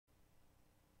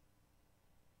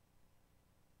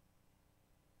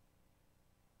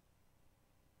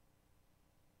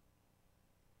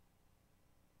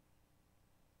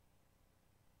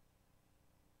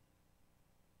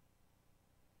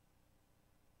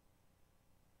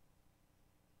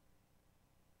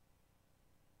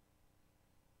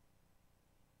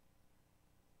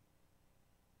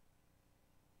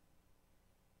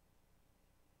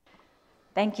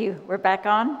Thank you. We're back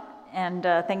on, and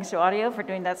thanks to audio for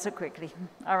doing that so quickly.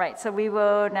 All right, so we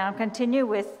will now continue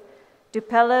with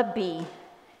Dupella B.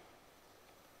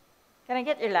 Can I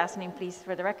get your last name, please,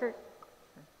 for the record?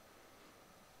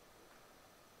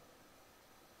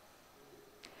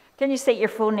 Can you state your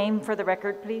full name for the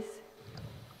record, please?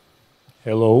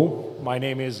 Hello, my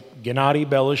name is Gennady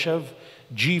Belishev,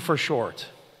 G for short.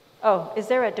 Oh, is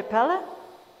there a Dupella?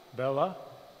 Bella?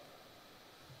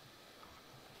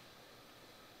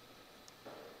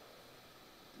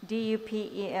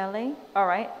 D-U-P-E-L-A? All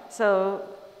right, so,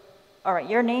 all right,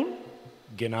 your name?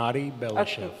 Gennady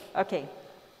Belishev. Okay.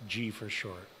 G for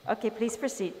short. Okay, please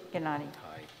proceed, Gennady.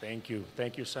 Hi, thank you.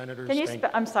 Thank you, Senators. Can you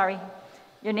I'm sorry,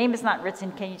 your name is not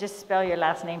written. Can you just spell your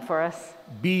last name for us?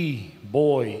 B,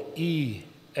 boy, E-L-Y-S-H-E-V.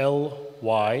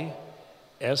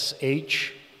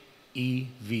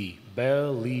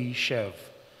 Belishev.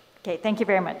 Okay, thank you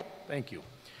very much. Thank you.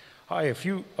 Hi, a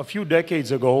few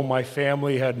decades ago, my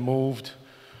family had moved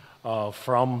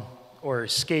from or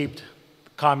escaped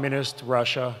communist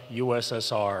Russia,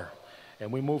 USSR,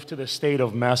 and we moved to the state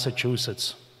of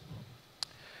Massachusetts.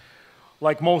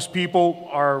 Like most people,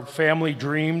 our family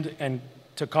dreamed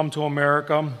to come to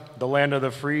America, the land of the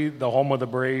free, the home of the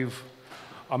brave.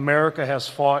 America has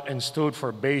fought and stood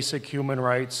for basic human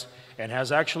rights and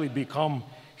has actually become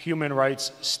human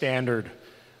rights standard.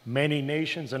 Many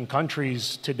nations and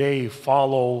countries today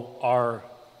follow our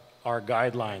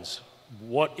guidelines.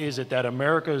 What is it that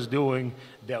America is doing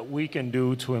that we can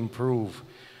do to improve?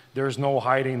 There's no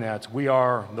hiding that. We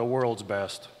are the world's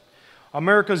best.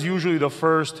 America is usually the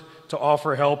first to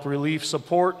offer help, relief,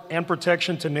 support, and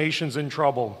protection to nations in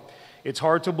trouble. It's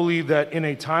hard to believe that in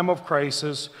a time of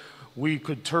crisis, we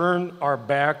could turn our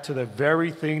back to the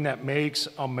very thing that makes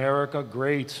America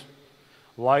great: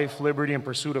 life, liberty, and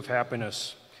pursuit of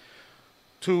happiness.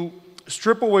 To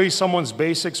strip away someone's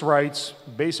basic rights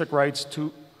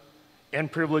and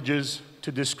privileges,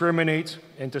 to discriminate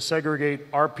and to segregate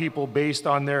our people based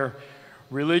on their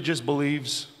religious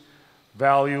beliefs,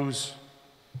 values,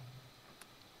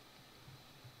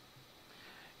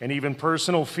 and even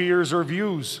personal fears or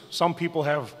views. Some people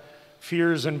have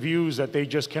fears and views that they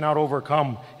just cannot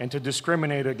overcome, and to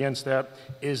discriminate against that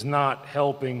is not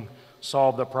helping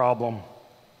solve the problem.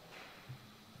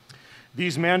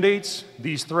 These mandates,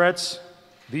 these threats,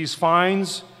 these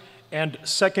fines, and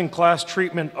second-class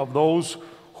treatment of those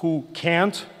who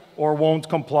can't or won't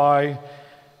comply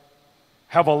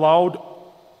have allowed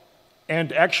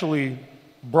and actually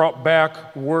brought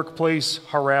back workplace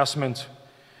harassment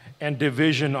and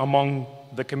division among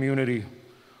the community.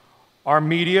 Our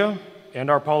media and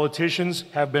our politicians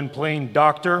have been playing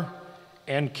doctor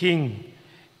and king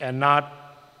and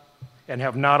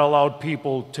have not allowed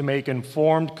people to make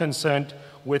informed consent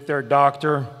with their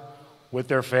doctor, with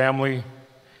their family,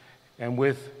 and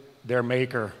with their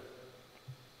maker.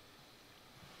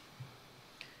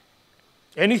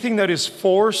 Anything that is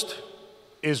forced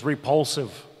is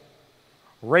repulsive.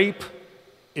 Rape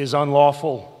is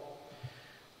unlawful.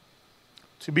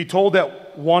 To be told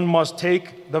that one must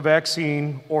take the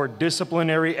vaccine or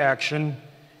disciplinary action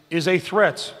is a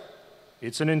threat.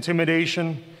 It's an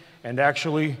intimidation and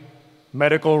actually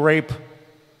medical rape.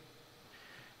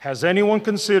 Has anyone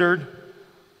considered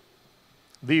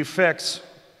the effects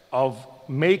of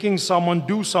making someone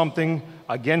do something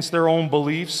against their own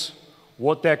beliefs,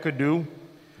 what that could do?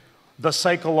 The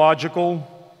psychological,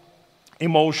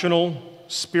 emotional,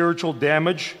 spiritual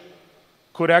damage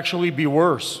could actually be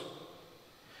worse.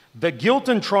 The guilt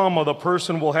and trauma the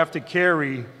person will have to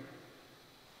carry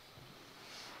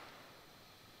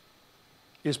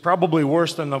is probably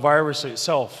worse than the virus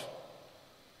itself.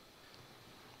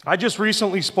 I just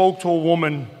recently spoke to a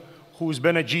woman who's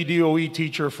been a GDOE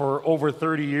teacher for over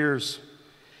 30 years.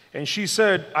 And she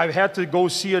said, I've had to go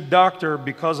see a doctor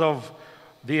because of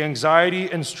the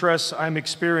anxiety and stress I'm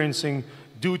experiencing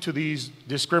due to these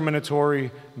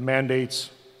discriminatory mandates.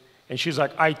 And she's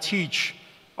like, I teach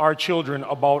our children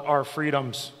about our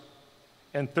freedoms.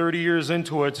 And 30 years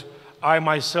into it, I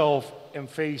myself am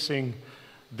facing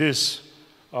this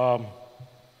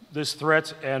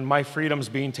threat and my freedoms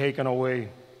being taken away.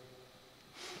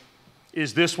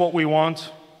 Is this what we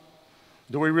want?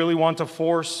 Do we really want to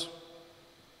force,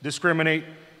 discriminate,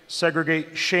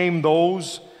 segregate, shame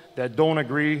those that don't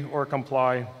agree or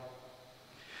comply?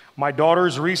 My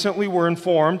daughters recently were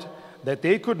informed that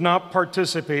they could not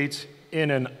participate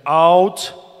in an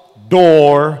outdoor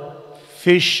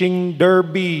fishing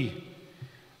derby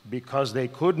because they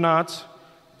could not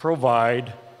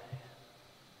provide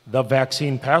the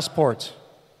vaccine passport.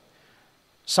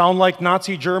 Sound like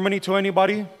Nazi Germany to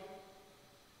anybody?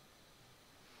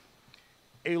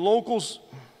 A local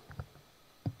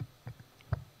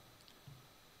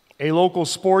A local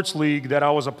sports league that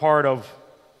I was a part of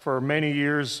for many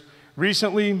years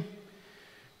recently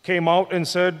came out and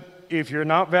said, if you're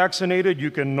not vaccinated, you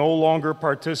can no longer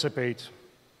participate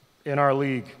in our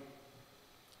league.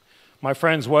 My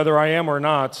friends, whether I am or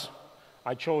not,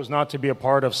 I chose not to be a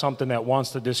part of something that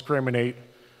wants to discriminate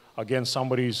against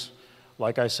somebody's,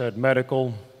 like I said,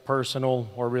 medical, personal,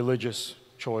 or religious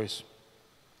choice.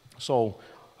 So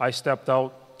I stepped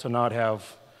out to not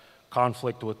have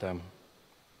conflict with them.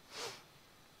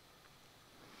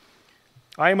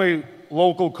 I am a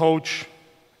local coach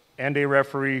and a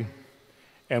referee,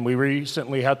 and we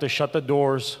recently had to shut the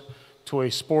doors to a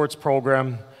sports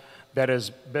program that has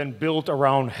been built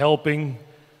around helping,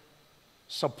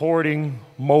 supporting,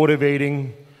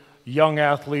 motivating young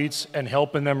athletes and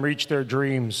helping them reach their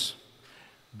dreams,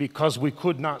 because we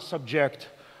could not subject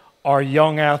our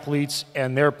young athletes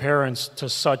and their parents to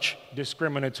such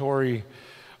discriminatory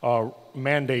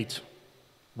mandate.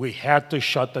 We had to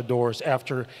shut the doors.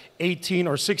 After 18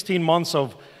 or 16 months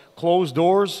of closed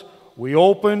doors, we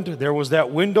opened. There was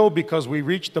that window because we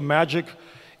reached the magic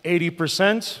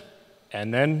 80%,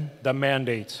 and then the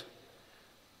mandate.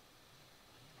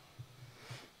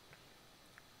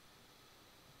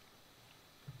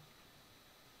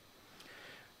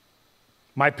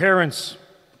 My parents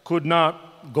could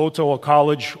not go to a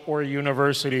college or a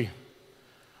university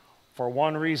for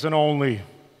one reason only.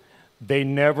 They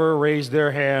never raised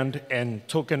their hand and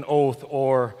took an oath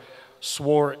or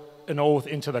swore an oath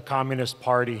into the Communist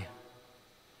Party.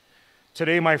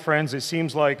 Today, my friends, it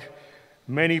seems like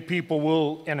many people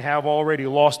will and have already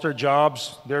lost their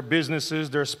jobs, their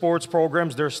businesses, their sports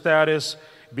programs, their status,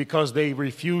 because they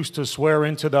refuse to swear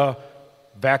into the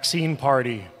vaccine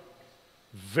party.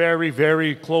 Very,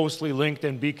 very closely linked,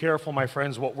 and be careful, my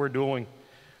friends, what we're doing.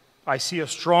 I see a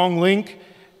strong link,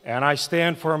 and I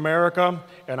stand for America,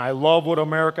 and I love what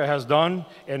America has done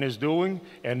and is doing,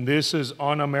 and this is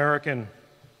un-American.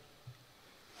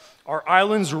 Our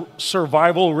island's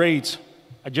survival rate,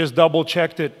 I just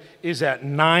double-checked it, is at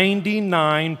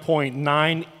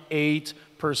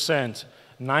 99.98%.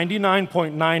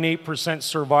 99.98%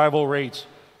 survival rate.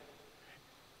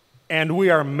 And we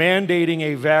are mandating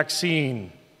a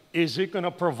vaccine. Is it going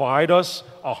to provide us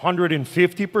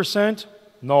 150%?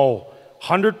 No.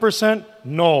 100%?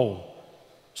 No.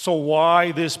 So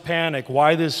why this panic?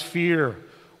 Why this fear?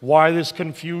 Why this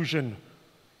confusion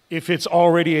if it's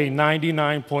already a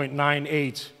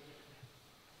 99.98?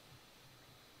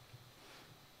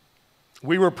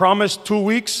 We were promised 2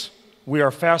 weeks. We are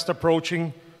fast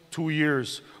approaching 2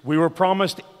 years. We were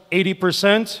promised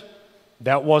 80%.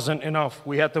 That wasn't enough.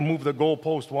 We had to move the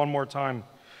goalpost one more time.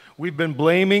 We've been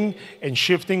blaming and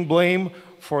shifting blame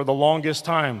for the longest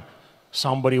time.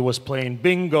 Somebody was playing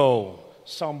bingo.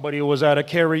 Somebody was at a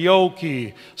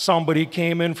karaoke. Somebody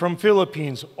came in from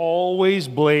Philippines. Always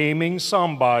blaming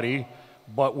somebody,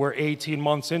 but we're 18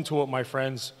 months into it, my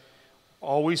friends.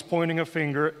 Always pointing a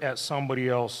finger at somebody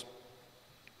else.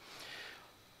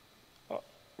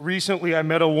 Recently, I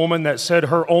met a woman that said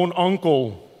her own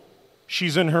uncle,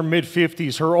 she's in her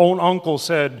mid-50s, her own uncle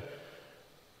said,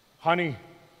 honey,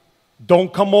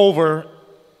 don't come over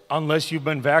unless you've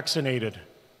been vaccinated.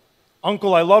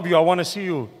 Uncle, I love you, I want to see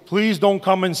you. Please don't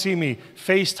come and see me,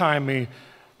 FaceTime me,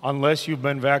 unless you've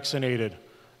been vaccinated.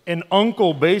 An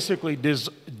uncle basically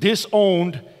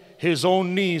disowned his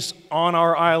own niece on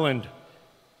our island,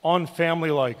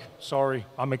 unfamily-like. Sorry,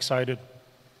 I'm excited.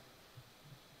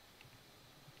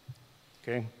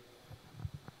 Okay.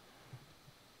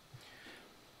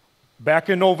 Back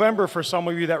in November, for some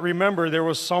of you that remember, there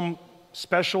was some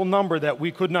special number that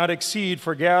we could not exceed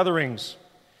for gatherings.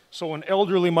 So an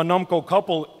elderly Manumco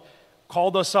couple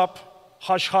called us up,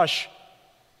 hush, hush.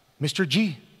 Mr.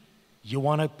 G, you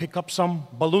want to pick up some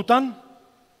balutan?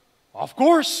 Of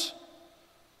course.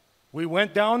 We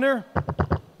went down there,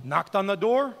 knocked on the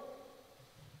door.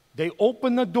 They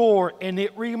opened the door, and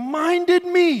it reminded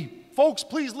me, folks,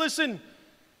 please listen,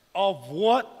 of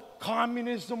what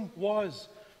communism was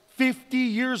 50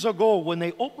 years ago when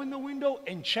they opened the window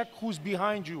and checked who's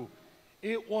behind you.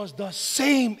 It was the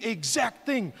same exact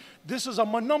thing. This is a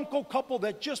Manumco couple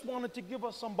that just wanted to give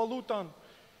us some balutan.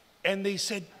 And they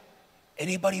said,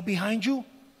 anybody behind you?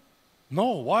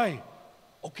 No, why?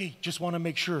 Okay, just want to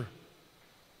make sure.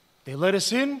 They let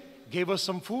us in, gave us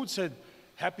some food, said,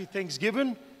 Happy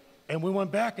Thanksgiving. And we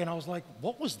went back, and I was like,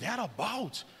 what was that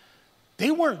about?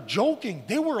 They weren't joking.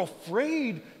 They were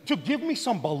afraid to give me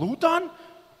some balutan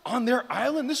on their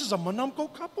island. This is a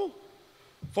Manumco couple.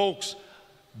 Folks,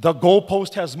 the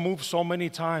goalpost has moved so many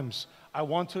times. I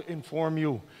want to inform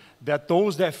you that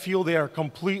those that feel they are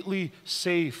completely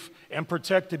safe and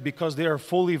protected because they are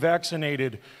fully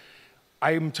vaccinated,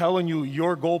 I'm telling you,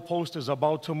 your goalpost is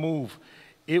about to move.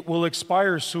 It will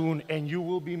expire soon, and you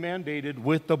will be mandated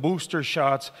with the booster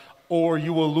shots, or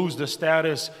you will lose the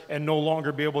status and no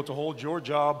longer be able to hold your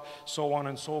job, so on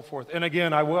and so forth. And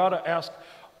again, I want to ask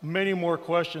many more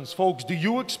questions. Folks, do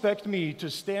you expect me to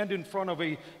stand in front of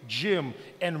a gym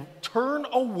and turn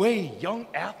away young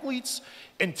athletes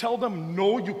and tell them,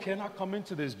 no, you cannot come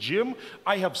into this gym?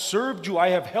 I have served you, I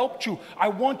have helped you. I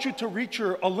want you to reach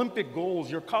your Olympic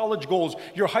goals, your college goals,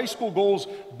 your high school goals,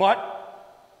 but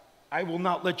I will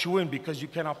not let you in because you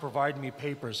cannot provide me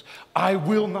papers. I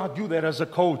will not do that as a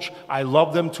coach. I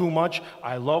love them too much.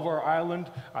 I love our island.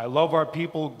 I love our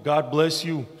people. God bless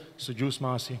you. Sejus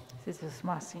Masi. Sejus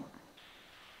Masi.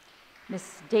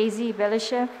 Miss Daisy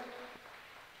Belishev.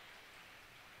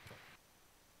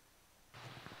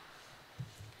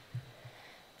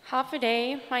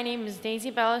 Hafaday, my name is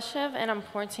Daisy Belishev, and I'm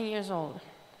 14 years old.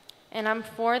 And I'm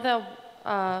for the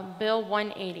Bill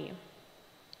 180.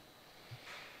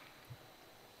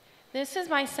 This is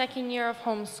my second year of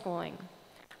homeschooling.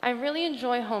 I really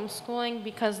enjoy homeschooling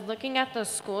because looking at the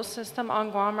school system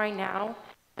on Guam right now,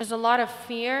 there's a lot of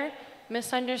fear,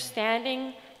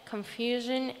 misunderstanding,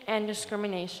 confusion, and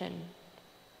discrimination.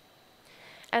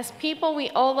 As people, we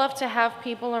all love to have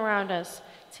people around us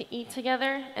to eat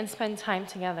together and spend time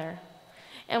together.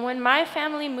 And when my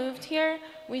family moved here,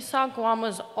 we saw Guam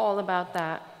was all about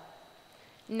that.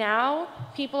 Now,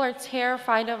 people are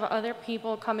terrified of other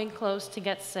people coming close to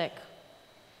get sick.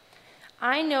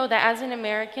 I know that as an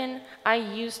American, I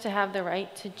used to have the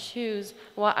right to choose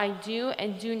what I do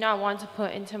and do not want to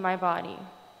put into my body.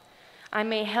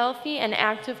 I'm a healthy and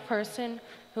active person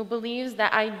who believes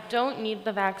that I don't need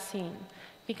the vaccine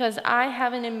because I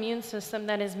have an immune system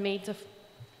that is made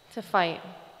to fight.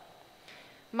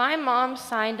 My mom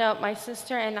signed up my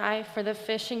sister and I for the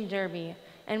fishing derby,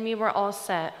 and we were all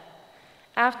set.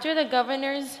 After the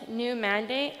governor's new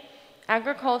mandate,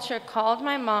 agriculture called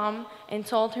my mom and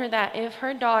told her that if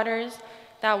her daughters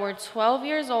that were 12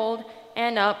 years old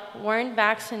and up weren't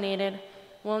vaccinated,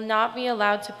 will not be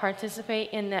allowed to participate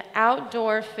in the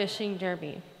outdoor fishing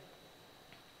derby.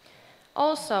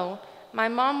 Also, my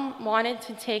mom wanted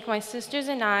to take my sisters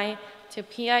and I to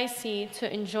PIC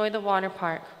to enjoy the water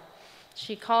park.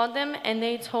 She called them and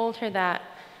they told her that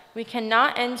we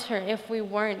cannot enter if we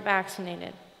weren't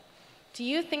vaccinated. Do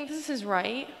you think this is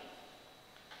right?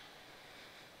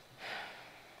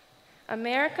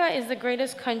 America is the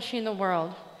greatest country in the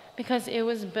world because it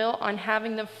was built on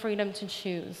having the freedom to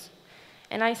choose.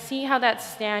 And I see how that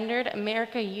standard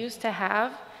America used to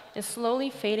have is slowly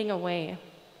fading away.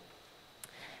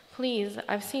 Please,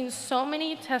 I've seen so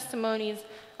many testimonies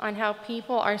on how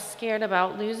people are scared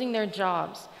about losing their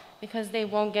jobs because they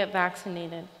won't get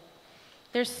vaccinated.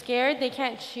 They're scared they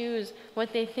can't choose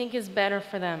what they think is better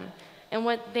for them and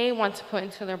what they want to put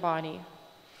into their body.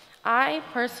 I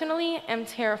personally am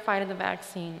terrified of the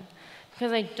vaccine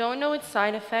because I don't know its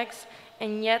side effects,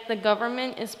 and yet the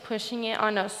government is pushing it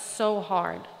on us so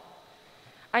hard.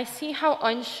 I see how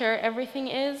unsure everything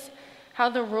is, how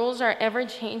the rules are ever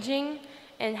changing,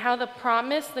 and how the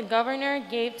promise the governor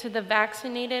gave to the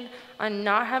vaccinated on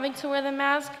not having to wear the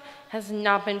mask has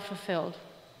not been fulfilled.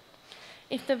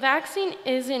 If the vaccine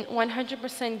isn't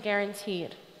 100%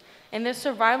 guaranteed, and the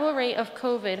survival rate of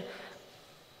COVID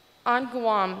on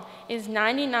Guam is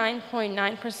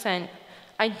 99.9%,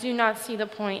 I do not see the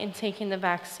point in taking the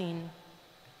vaccine.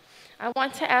 I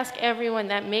want to ask everyone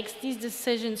that makes these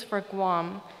decisions for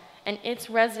Guam and its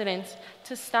residents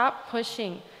to stop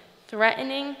pushing,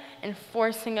 threatening, and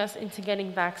forcing us into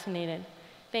getting vaccinated.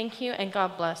 Thank you, and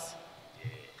God bless.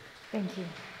 Thank you.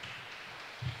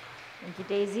 Thank you,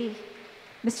 Daisy.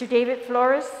 Mr. David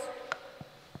Flores.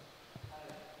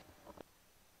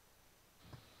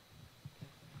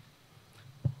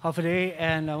 Hafaday,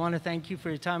 and I want to thank you for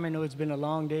your time. I know it's been a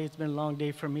long day. It's been a long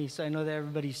day for me, so I know that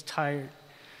everybody's tired.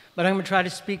 But I'm going to try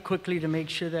to speak quickly to make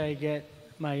sure that I get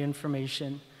my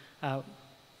information out.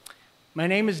 My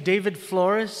name is David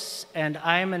Flores, and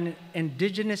I am an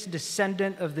indigenous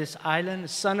descendant of this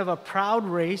island, son of a proud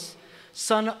race,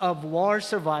 son of war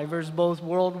survivors, both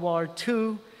World War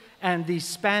II and the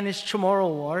Spanish Chamorro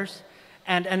Wars,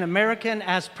 and an American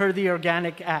as per the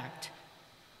Organic Act.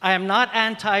 I am not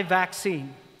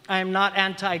anti-vaccine. I am not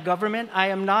anti-government. I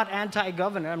am not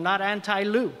anti-governor. I'm not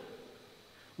anti-Lou.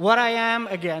 What I am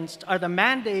against are the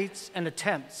mandates and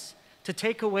attempts to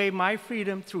take away my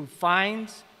freedom through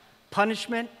fines,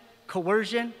 punishment,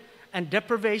 coercion, and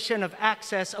deprivation of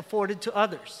access afforded to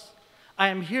others. I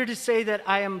am here to say that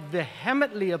I am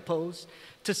vehemently opposed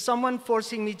to someone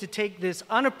forcing me to take this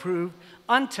unapproved,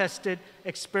 untested,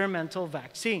 experimental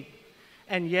vaccine.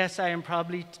 And yes, I am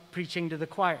probably preaching to the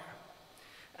choir.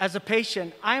 As a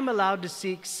patient, I am allowed to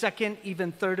seek second,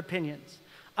 even third opinions.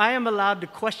 I am allowed to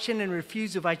question and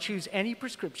refuse if I choose any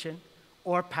prescription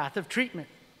or path of treatment.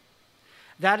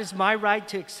 That is my right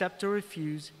to accept or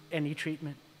refuse any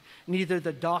treatment. Neither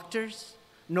the doctors,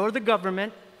 nor the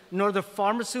government, nor the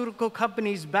pharmaceutical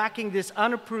companies backing this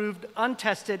unapproved,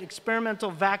 untested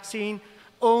experimental vaccine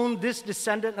own this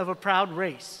descendant of a proud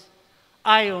race.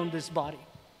 I own this body.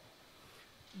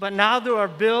 But now there are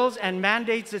bills and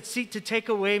mandates that seek to take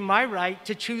away my right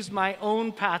to choose my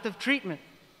own path of treatment.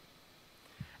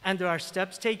 And there are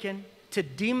steps taken to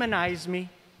demonize me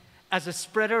as a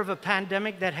spreader of a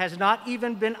pandemic that has not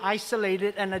even been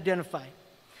isolated and identified.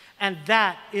 And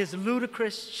that is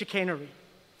ludicrous chicanery.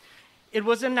 It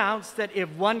was announced that if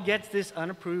one gets this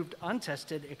unapproved,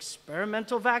 untested,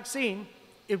 experimental vaccine,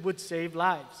 it would save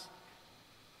lives.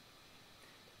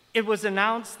 It was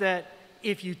announced that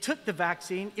if you took the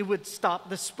vaccine, it would stop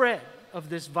the spread of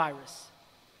this virus.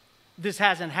 This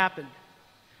hasn't happened.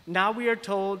 Now we are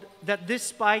told that this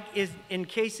spike in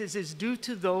cases is due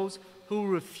to those who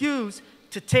refuse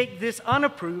to take this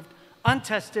unapproved,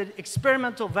 untested,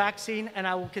 experimental vaccine, and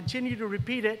I will continue to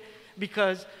repeat it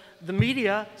because the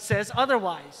media says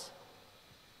otherwise.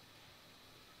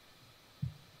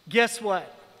 Guess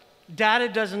what? Data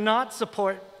does not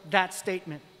support that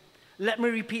statement. Let me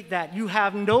repeat that. You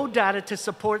have no data to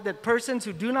support that persons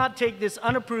who do not take this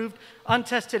unapproved,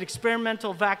 untested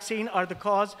experimental vaccine are the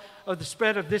cause of the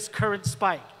spread of this current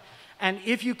spike. And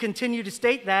if you continue to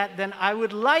state that, then I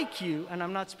would like you, and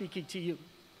I'm not speaking to you,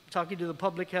 I'm talking to the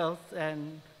public health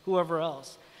and whoever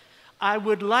else, I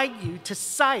would like you to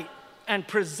cite and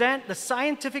present the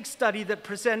scientific study that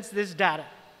presents this data.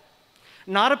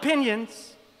 Not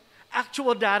opinions,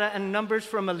 actual data and numbers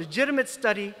from a legitimate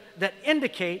study that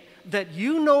indicate that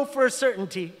you know for a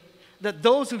certainty that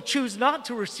those who choose not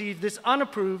to receive this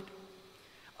unapproved,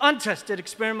 untested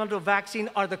experimental vaccine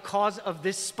are the cause of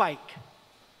this spike.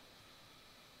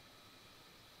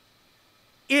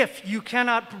 If you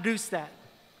cannot produce that,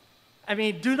 I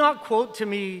mean, do not quote to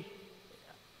me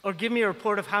or give me a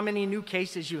report of how many new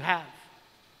cases you have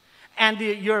and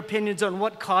your opinions on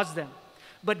what caused them,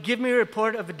 but give me a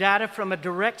report of data from a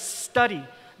direct study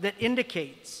that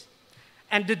indicates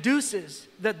and deduces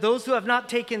that those who have not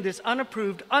taken this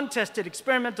unapproved, untested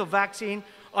experimental vaccine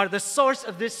are the source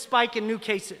of this spike in new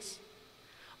cases.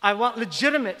 I want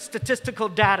legitimate statistical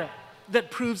data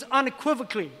that proves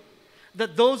unequivocally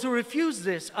that those who refuse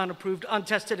this unapproved,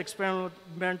 untested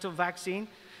experimental vaccine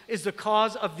is the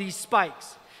cause of these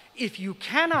spikes. If you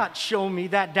cannot show me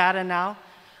that data now,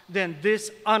 then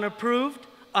this unapproved,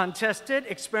 untested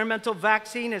experimental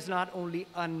vaccine is not only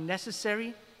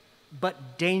unnecessary,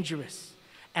 but dangerous.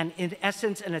 And in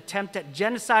essence, an attempt at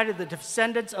genocide of the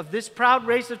descendants of this proud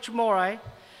race of Chamorro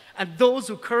and those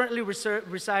who currently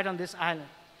reside on this island.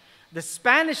 The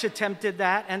Spanish attempted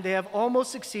that, and they have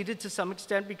almost succeeded to some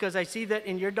extent because I see that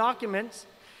in your documents,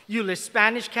 you list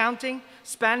Spanish counting,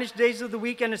 Spanish days of the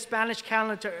week, and a Spanish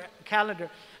calendar.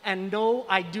 And no,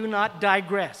 I do not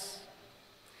digress.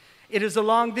 It is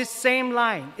along this same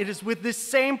line, it is with this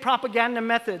same propaganda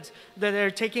methods that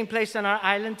are taking place on our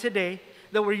island today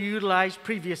that were utilized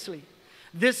previously.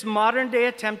 This modern day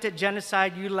attempt at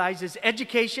genocide utilizes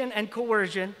education and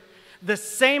coercion, the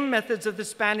same methods of the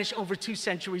Spanish over 2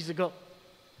 centuries ago.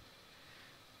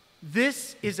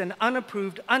 This is an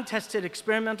unapproved, untested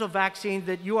experimental vaccine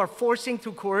that you are forcing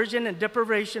through coercion and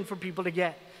deprivation for people to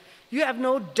get. You have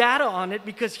no data on it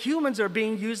because humans are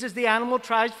being used as the animal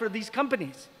tribes for these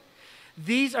companies.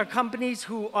 These are companies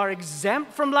who are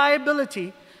exempt from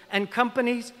liability and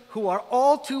companies who are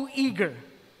all too eager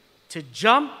to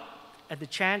jump at the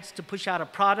chance to push out a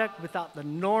product without the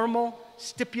normal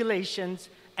stipulations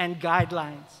and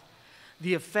guidelines.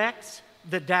 The effects,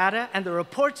 the data, and the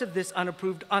reports of this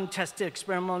unapproved, untested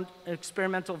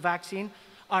experimental vaccine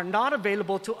are not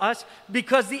available to us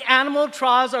because the animal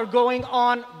trials are going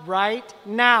on right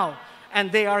now,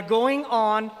 and they are going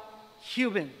on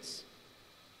humans.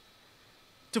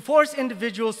 To force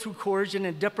individuals through coercion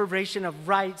and deprivation of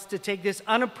rights to take this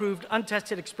unapproved,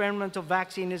 untested experimental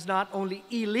vaccine is not only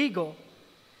illegal,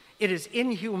 it is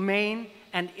inhumane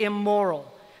and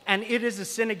immoral, and it is a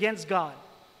sin against God.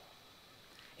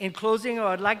 In closing, I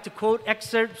would like to quote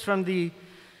excerpts from the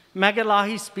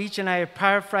Magalahi speech, and I have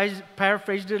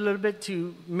paraphrased it a little bit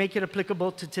to make it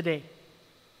applicable to today.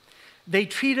 They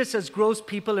treat us as gross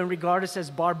people and regard us as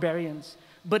barbarians,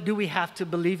 but do we have to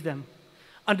believe them?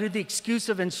 Under the excuse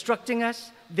of instructing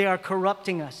us, they are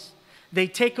corrupting us. They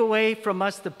take away from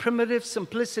us the primitive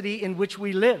simplicity in which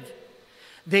we live.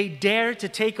 They dare to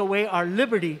take away our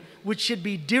liberty, which should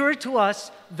be dearer to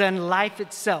us than life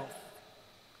itself.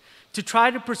 to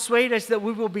try to persuade us that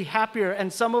we will be happier,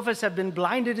 and some of us have been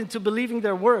blinded into believing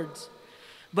their words.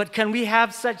 But can we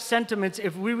have such sentiments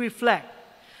if we reflect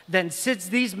that since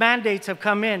these mandates have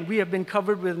come in, we have been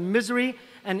covered with misery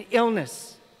and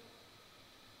illness?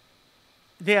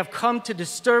 They have come to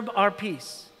disturb our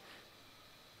peace.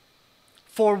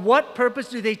 For what purpose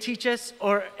do they teach us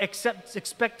or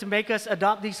expect to make us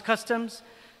adopt these customs?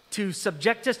 To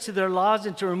subject us to their laws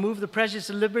and to remove the precious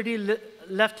liberty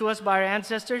left to us by our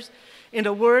ancestors? In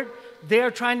a word, they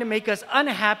are trying to make us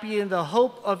unhappy in the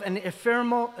hope of an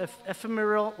ephemeral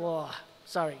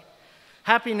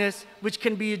happiness which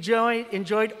can be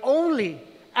enjoyed only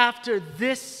after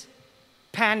this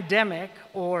pandemic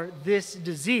or this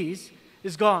disease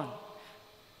is gone.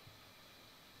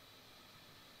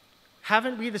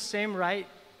 Haven't we the same right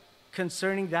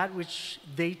concerning that which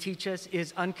they teach us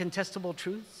is uncontestable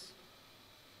truths?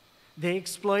 They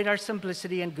exploit our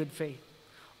simplicity and good faith.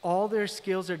 All their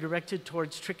skills are directed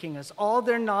towards tricking us. All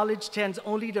their knowledge tends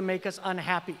only to make us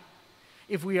unhappy.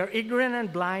 If we are ignorant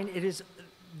and blind, it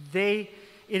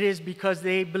is because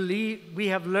they believe we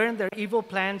have learned their evil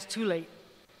plans too late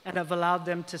and have allowed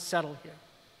them to settle here.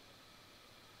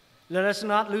 Let us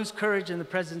not lose courage in the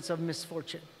presence of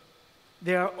misfortune.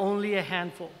 They are only a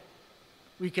handful.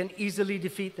 We can easily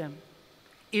defeat them.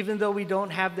 Even though we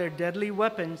don't have their deadly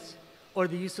weapons or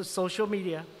the use of social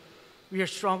media, we are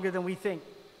stronger than we think.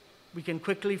 We can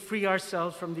quickly free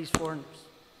ourselves from these foreigners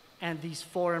and these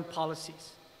foreign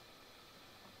policies.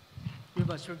 We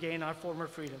must regain our former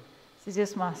freedom.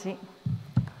 Sijus Masi.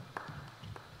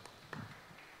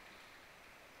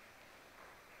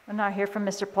 We'll now hear from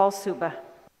Mr. Paul Suba.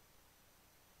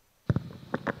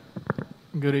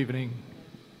 Good evening,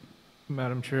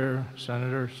 Madam Chair,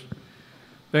 Senators.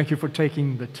 Thank you for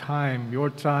taking the time, your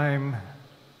time,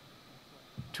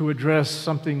 to address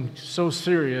something so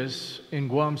serious in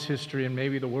Guam's history and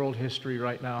maybe the world history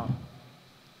right now.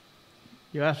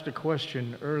 You asked a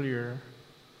question earlier,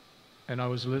 and I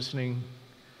was listening.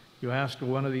 You asked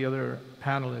one of the other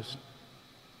panelists,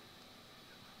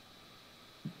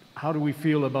 how do we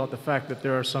feel about the fact that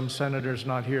there are some senators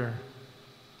not here?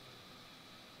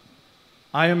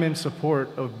 I am in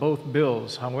support of both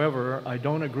bills. However, I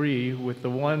don't agree with the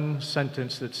one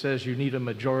sentence that says you need a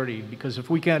majority, because if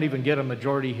we can't even get a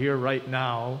majority here right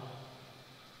now,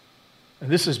 and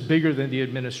this is bigger than the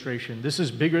administration, this is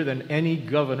bigger than any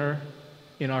governor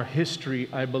in our history,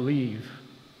 I believe.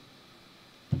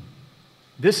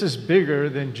 This is bigger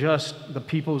than just the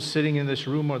people sitting in this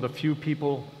room or the few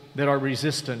people that are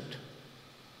resistant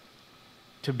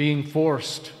to being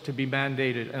forced to be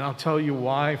mandated. And I'll tell you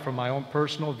why from my own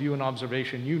personal view and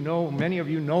observation. You know, many of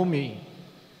you know me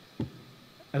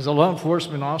as a law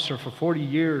enforcement officer for 40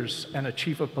 years and a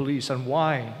chief of police, and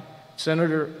why.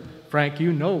 Senator Frank,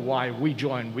 you know why we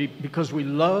joined. Because we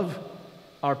love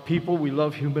our people, we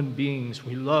love human beings,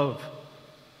 we love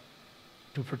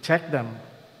to protect them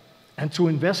and to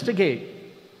investigate.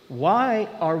 Why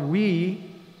are we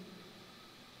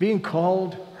being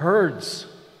called herds?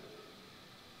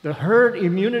 The herd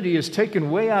immunity is taken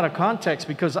way out of context,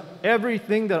 because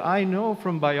everything that I know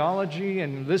from biology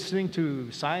and listening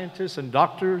to scientists and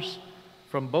doctors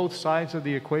from both sides of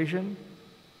the equation,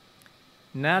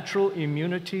 natural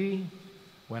immunity,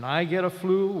 when I get a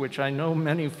flu, which I know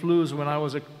many flus when I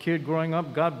was a kid growing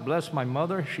up, God bless my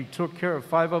mother, she took care of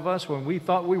 5 of us when we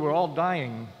thought we were all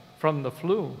dying from the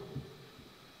flu.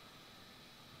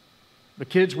 The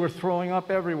kids were throwing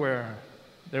up everywhere.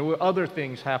 There were other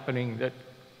things happening that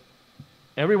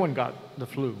everyone got the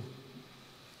flu.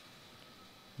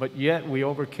 But yet we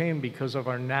overcame because of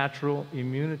our natural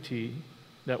immunity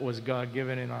that was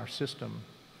God-given in our system.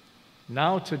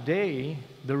 Now today,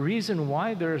 the reason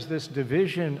why there's this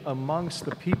division amongst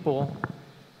the people,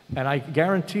 and I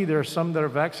guarantee there are some that are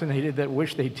vaccinated that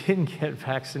wish they didn't get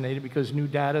vaccinated, because new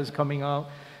data is coming out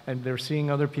and they're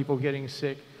seeing other people getting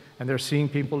sick, and they're seeing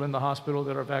people in the hospital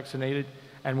that are vaccinated,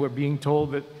 and we're being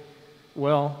told that,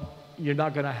 well, you're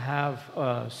not going to have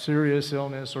a serious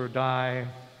illness or die.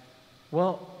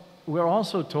 Well, we're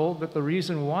also told that the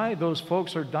reason why those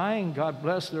folks are dying, God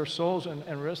bless their souls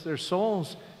and rest their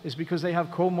souls, is because they have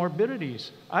comorbidities.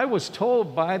 I was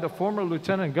told by the former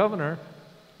Lieutenant Governor,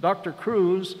 Dr.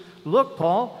 Cruz, look,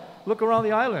 Paul, look around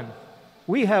the island.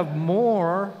 We have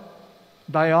more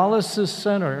dialysis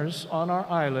centers on our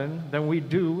island than we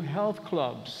do health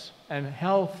clubs and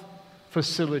health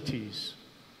facilities.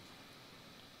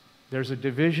 There's a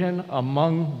division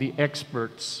among the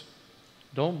experts.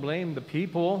 Don't blame the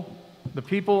people. The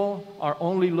people are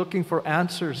only looking for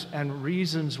answers and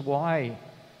reasons why,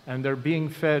 and they're being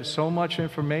fed so much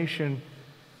information,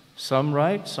 some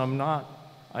right, some not.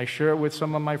 I share it with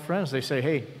some of my friends. They say,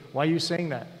 hey, why are you saying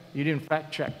that? You didn't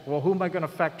fact check. Well, who am I going to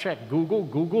fact check? Google?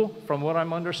 Google, from what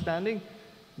I'm understanding,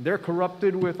 they're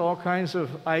corrupted with all kinds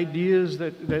of ideas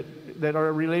that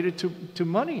are related to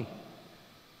money.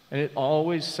 And it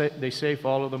always they say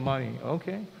follow the money.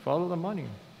 Okay, follow the money.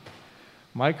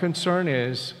 My concern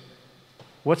is,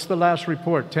 what's the last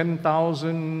report?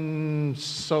 10,000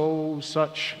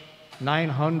 such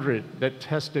 900 that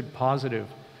tested positive.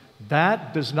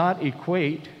 That does not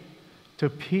equate to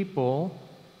people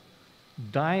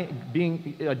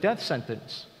being a death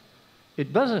sentence.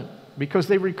 It doesn't, because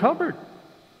they recovered.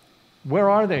 Where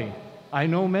are they? I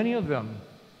know many of them.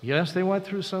 Yes, they went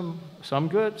through some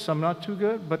good, some not too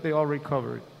good, but they all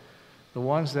recovered. The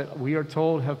ones that we are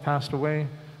told have passed away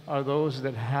are those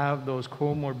that have those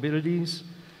comorbidities.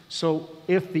 So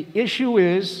if the issue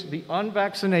is the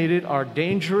unvaccinated are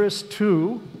dangerous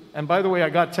too, and by the way, I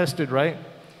got tested, right?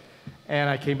 And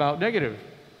I came out negative.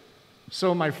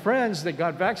 So my friends that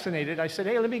got vaccinated, I said,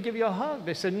 hey, let me give you a hug.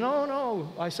 They said, no,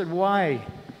 no. I said, why?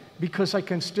 Because I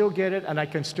can still get it and I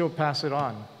can still pass it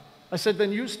on. I said,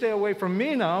 then you stay away from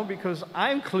me now because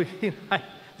I'm clean.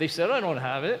 They said, I don't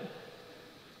have it.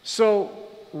 So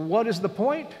what is the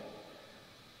point?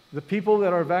 The people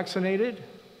that are vaccinated,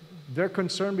 they're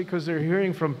concerned because they're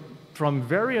hearing from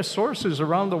various sources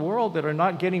around the world that are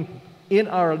not getting in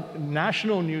our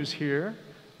national news here,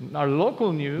 our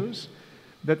local news,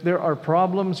 that there are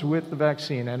problems with the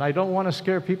vaccine. And I don't want to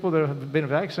scare people that have been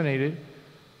vaccinated,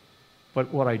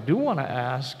 but what I do want to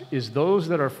ask is those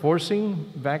that are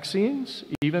forcing vaccines,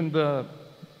 even the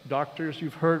doctors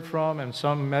you've heard from and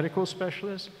some medical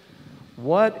specialists,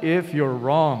 what if you're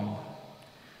wrong?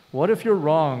 What if you're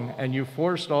wrong and you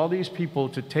forced all these people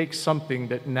to take something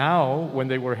that now, when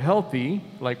they were healthy,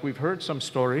 like we've heard some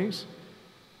stories,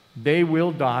 they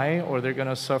will die or they're going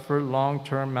to suffer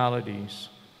long-term maladies.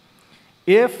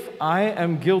 If I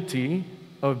am guilty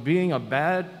of being a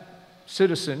bad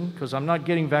citizen, because I'm not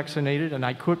getting vaccinated and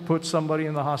I could put somebody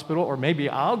in the hospital, or maybe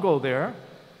I'll go there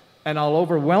and I'll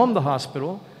overwhelm the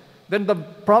hospital, then the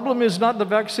problem is not the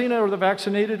vaccine or the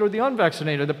vaccinated or the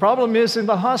unvaccinated. The problem is in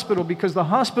the hospital, because the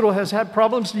hospital has had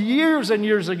problems years and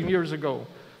years and years ago.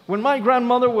 When my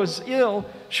grandmother was ill,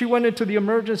 she went into the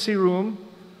emergency room.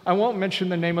 I won't mention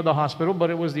the name of the hospital, but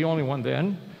it was the only one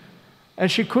then. And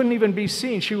she couldn't even be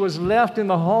seen. She was left in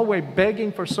the hallway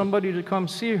begging for somebody to come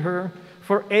see her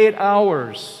for 8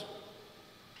 hours.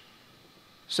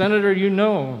 Senator, you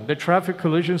know that traffic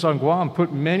collisions on Guam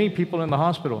put many people in the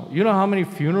hospital. You know how many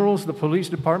funerals the police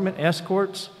department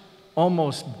escorts?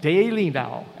 Almost daily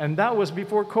now. And that was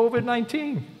before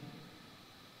COVID-19.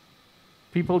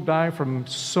 People die from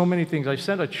so many things. I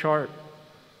sent a chart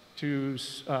to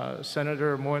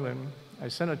Senator Moylan. I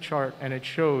sent a chart and it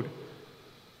showed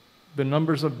the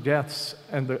numbers of deaths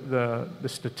and the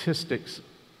statistics.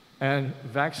 And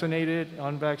vaccinated,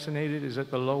 unvaccinated is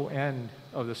at the low end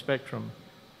of the spectrum.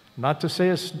 Not to say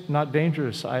it's not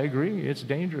dangerous. I agree, it's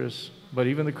dangerous. But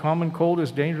even the common cold is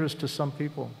dangerous to some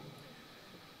people.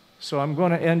 So I'm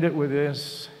going to end it with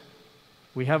this.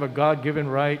 We have a God-given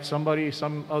right. Some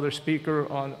other speaker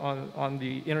on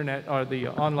the internet or the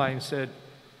online said,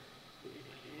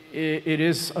 it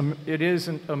is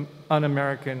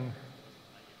un-American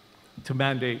to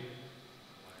mandate.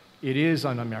 It is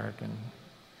un-American.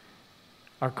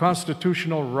 Our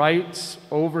constitutional rights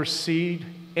oversee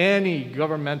any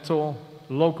governmental,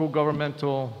 local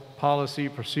governmental policy,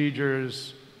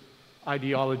 procedures,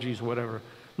 ideologies, whatever.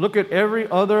 Look at every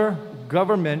other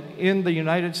government in the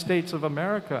United States of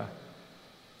America.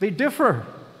 They differ.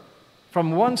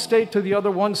 From one state to the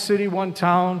other, one city, one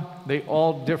town, they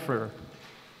all differ.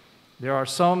 There are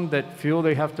some that feel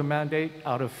they have to mandate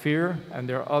out of fear, and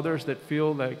there are others that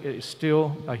feel that it is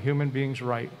still a human being's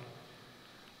right.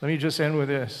 Let me just end with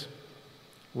this.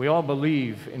 We all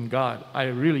believe in God. I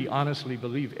really honestly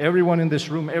believe. Everyone in this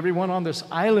room, everyone on this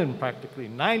island practically,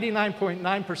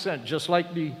 99.9%, just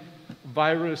like the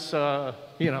virus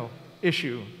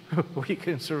issue, we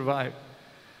can survive.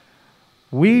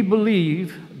 We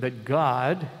believe that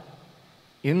God,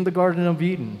 in the Garden of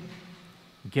Eden,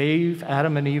 gave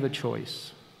Adam and Eve a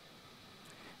choice.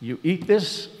 You eat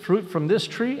this fruit from this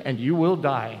tree and you will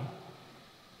die.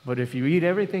 But if you eat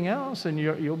everything else, then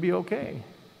you'll be okay.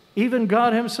 Even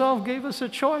God himself gave us a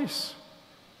choice,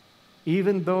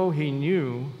 even though he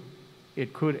knew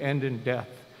it could end in death.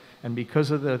 And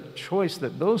because of the choice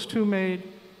that those two made,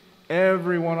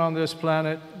 everyone on this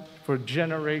planet for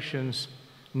generations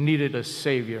needed a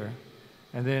savior.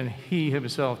 And then he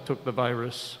himself took the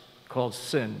virus called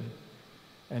sin,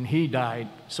 and he died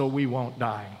so we won't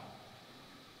die.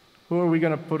 Who are we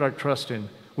going to put our trust in?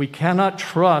 We cannot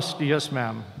trust, yes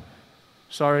ma'am,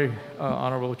 Sorry,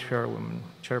 Honorable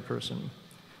Chairperson.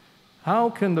 How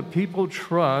can the people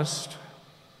trust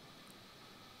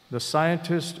the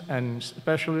scientists and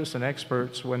specialists and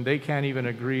experts when they can't even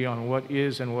agree on what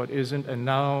is and what isn't? And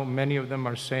now many of them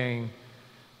are saying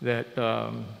that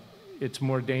it's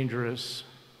more dangerous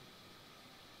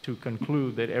to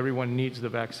conclude that everyone needs the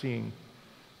vaccine.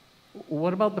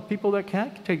 What about the people that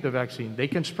can't take the vaccine? They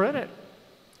can spread it,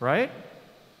 right?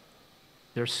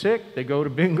 They're sick, they go to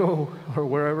bingo or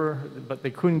wherever, but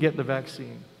they couldn't get the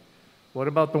vaccine. What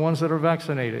about the ones that are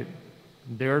vaccinated?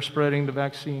 They're spreading the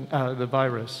vaccine, the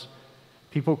virus.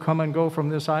 People come and go from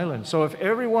this island. So if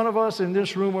every one of us in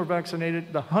this room were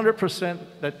vaccinated, the 100%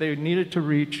 that they needed to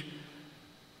reach,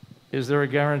 is there a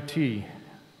guarantee?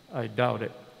 I doubt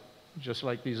it, just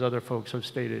like these other folks have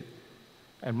stated.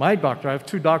 And my doctor, I have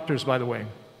two doctors, by the way.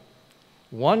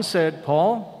 One said,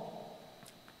 Paul,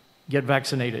 get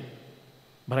vaccinated,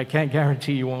 but I can't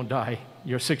guarantee you won't die.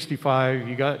 You're 65,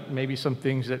 you got maybe some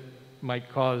things that might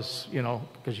cause,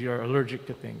 because you're allergic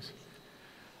to things.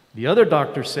 The other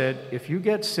doctor said, if you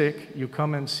get sick, you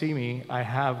come and see me. I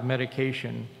have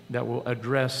medication that will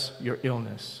address your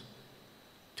illness.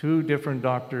 Two different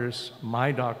doctors,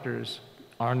 my doctors,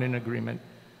 aren't in agreement.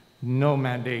 No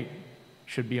mandate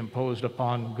should be imposed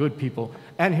upon good people.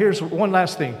 And here's one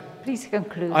last thing. Please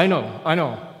conclude. I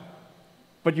know.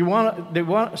 But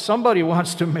somebody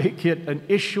wants to make it an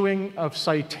issuing of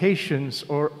citations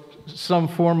or some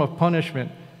form of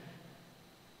punishment.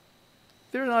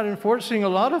 They're not enforcing a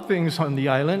lot of things on the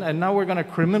island, and now we're going to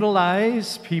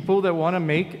criminalize people that want to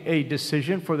make a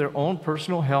decision for their own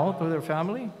personal health or their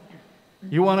family?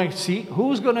 You want to see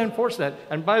who's going to enforce that?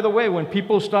 And by the way, when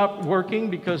people stop working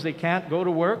because they can't go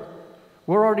to work,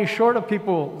 we're already short of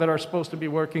people that are supposed to be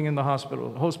working in the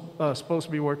hospital, supposed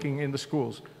to be working in the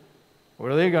schools.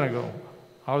 Where are they going to go?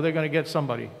 How are they going to get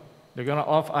somebody? They're going to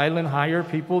off-island hire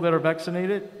people that are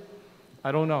vaccinated?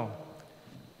 I don't know.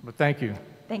 But thank you.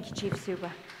 Thank you, Chief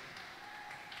Suba.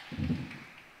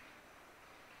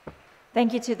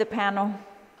 Thank you to the panel.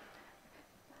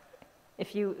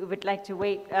 If you would like to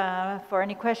wait for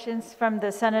any questions from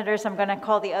the senators, I'm going to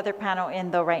call the other panel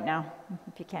in, though, right now,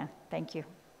 if you can. Thank you.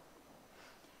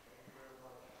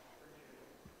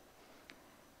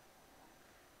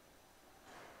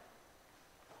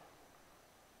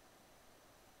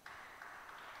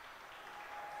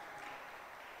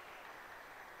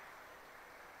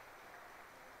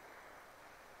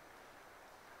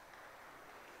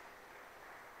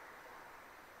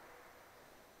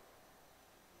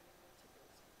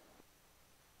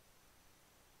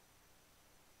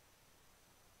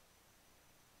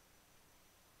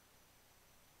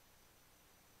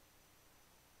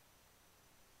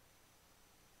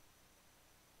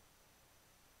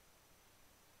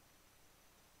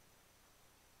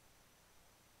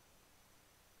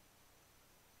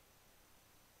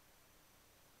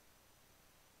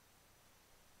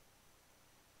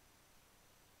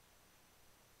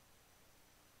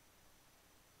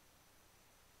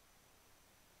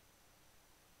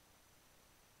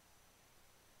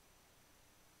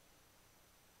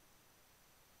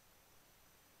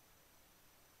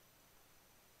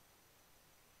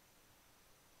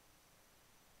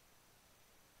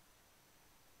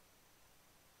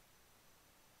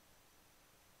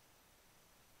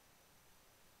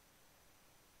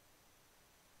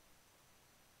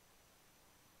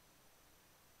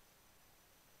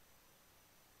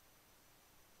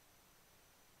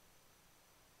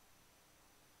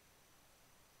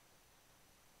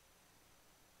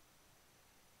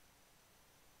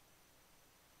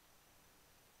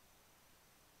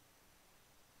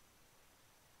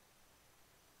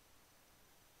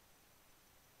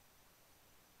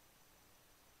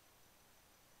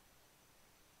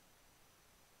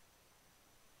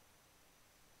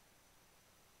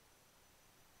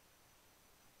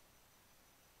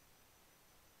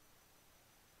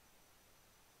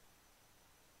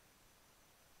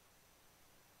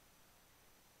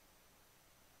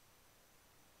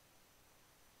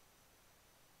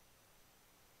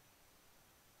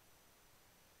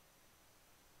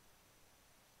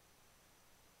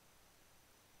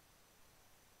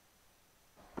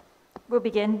 We'll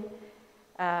begin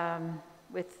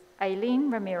with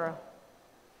Eileen Ramiro.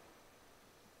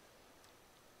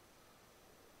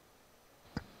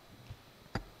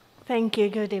 Thank you.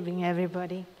 Good evening,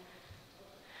 everybody.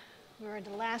 We're the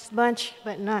last bunch,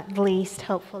 but not least,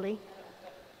 hopefully.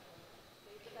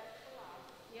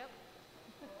 Yep.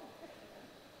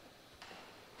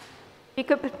 If you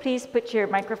could please put your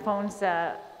microphones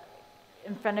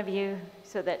in front of you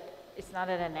so that it's not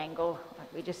at an angle.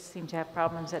 We just seem to have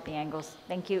problems at the angles.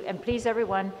 Thank you. And please,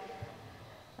 everyone,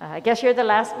 I guess you're the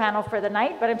last panel for the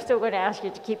night, but I'm still going to ask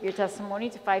you to keep your testimony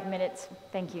to 5 minutes.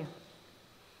 Thank you.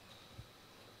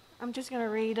 I'm just going to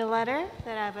read a letter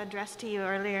that I've addressed to you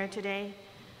earlier today.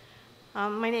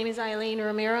 My name is Eileen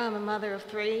Ramiro. I'm a mother of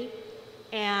 3,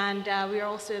 and we are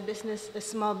also a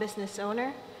small business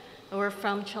owner. We're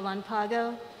from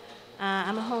Chalanpago.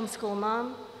 I'm a homeschool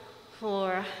mom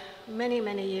for many,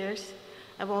 many years.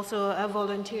 I'm also a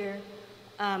volunteer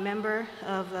member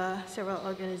of several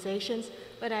organizations,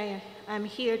 but I'm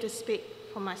here to speak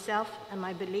for myself and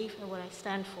my belief and what I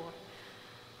stand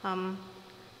for.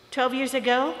 12 years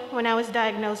ago, when I was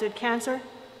diagnosed with cancer,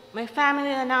 my family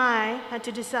and I had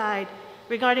to decide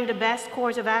regarding the best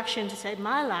course of action to save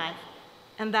my life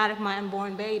and that of my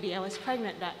unborn baby. I was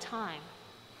pregnant at that time.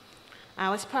 I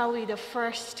was probably the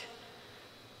first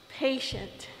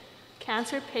patient,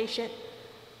 cancer patient,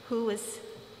 who was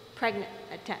pregnant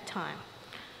at that time.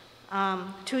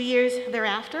 2 years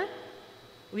thereafter,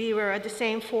 we were at the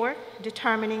same fork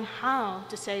determining how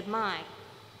to save mine.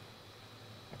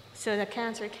 So the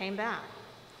cancer came back.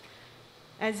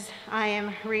 As I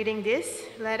am reading this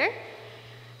letter,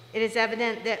 it is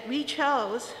evident that we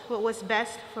chose what was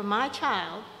best for my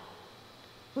child,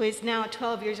 who is now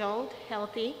 12 years old,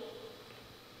 healthy,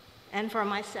 and for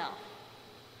myself.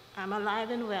 I'm alive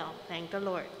and well, thank the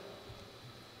Lord.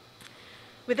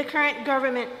 With the current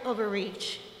government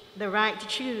overreach, the right to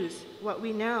choose what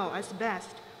we know as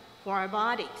best for our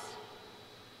bodies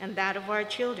and that of our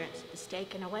children is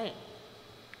taken away.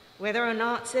 Whether or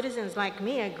not citizens like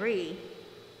me agree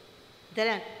that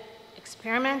an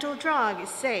experimental drug is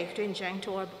safe to inject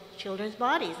to our children's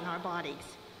bodies and our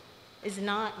bodies is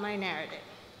not my narrative.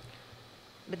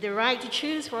 But the right to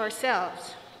choose for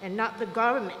ourselves and not the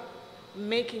government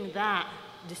making that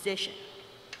decision.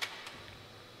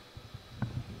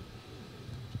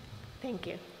 Thank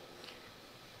you.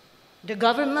 The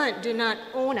government do not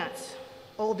own us,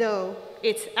 although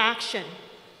its action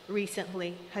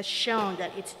recently has shown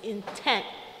that its intent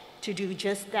to do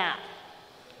just that.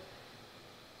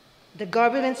 The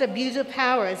government's abuse of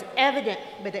power is evident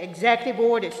by the executive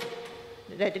orders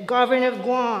that the governor of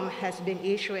Guam has been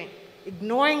issuing,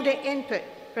 ignoring the input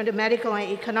from the medical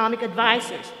and economic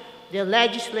advisors, the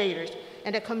legislators,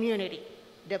 and the community.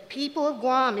 The people of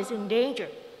Guam is in danger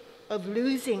of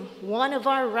losing one of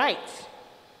our rights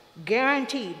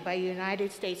guaranteed by the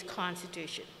United States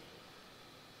Constitution.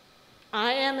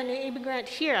 I am an immigrant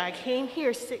here. I came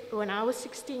here when I was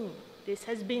 16. This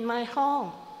has been my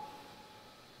home.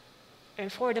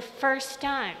 And for the first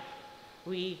time,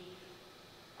 we,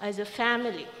 as a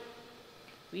family,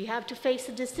 we have to face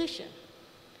a decision.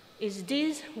 Is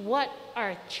this what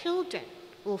our children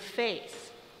will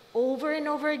face over and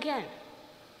over again?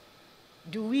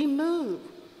 Do we move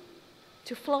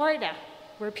to Florida,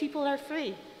 where people are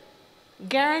free,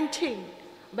 guaranteed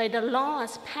by the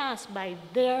laws passed by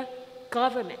their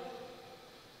government?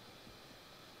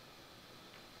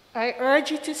 I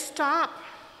urge you to stop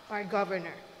our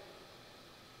governor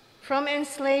from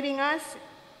enslaving us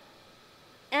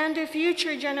and the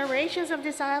future generations of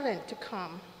this island to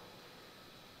come.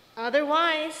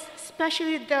 Otherwise,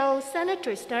 especially those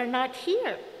senators that are not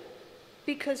here,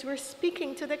 because we're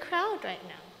speaking to the crowd right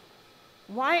now.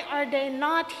 Why are they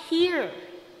not here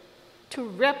to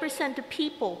represent the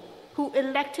people who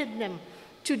elected them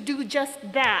to do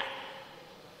just that?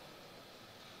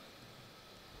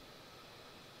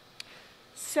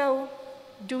 So,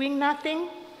 doing nothing,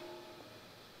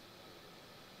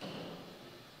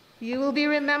 you will be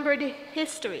remembered in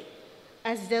history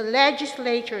as the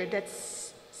legislature that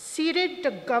ceded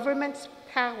the government's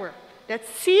power, that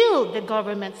sealed the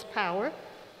government's power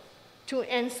to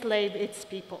enslave its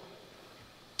people.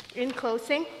 In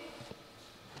closing,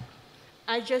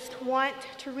 I just want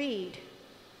to read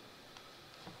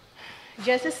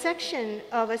just a section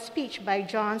of a speech by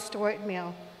John Stuart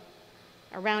Mill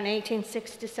around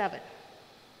 1867.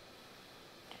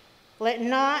 Let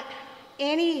not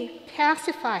any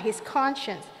pacify his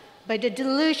conscience by the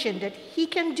delusion that he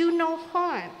can do no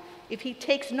harm if he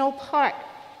takes no part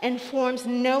and forms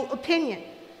no opinion.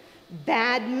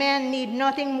 Bad men need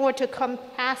nothing more to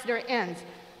compass their ends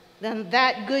than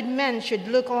that good men should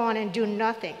look on and do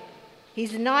nothing.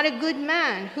 He's not a good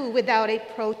man who, without a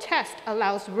protest,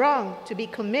 allows wrong to be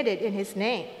committed in his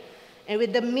name, and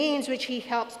with the means which he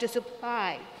helps to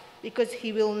supply, because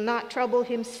he will not trouble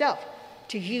himself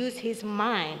to use his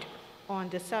mind on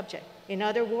the subject. In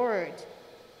other words,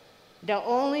 the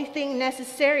only thing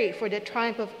necessary for the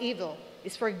triumph of evil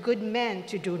is for good men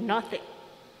to do nothing.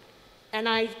 And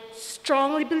I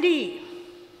strongly believe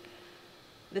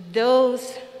that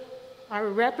those our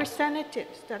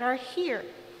representatives that are here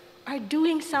are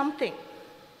doing something.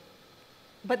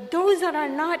 But those that are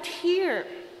not here,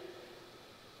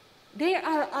 they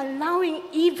are allowing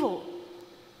evil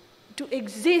to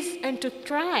exist and to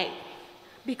thrive,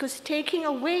 because taking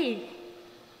away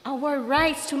our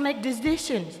rights to make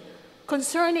decisions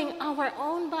concerning our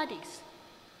own bodies,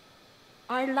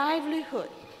 our livelihood,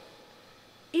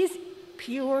 is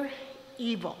pure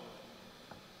evil.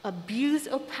 Abuse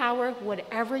of power,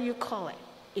 whatever you call it,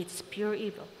 it's pure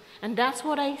evil. And that's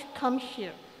what I come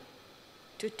here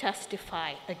to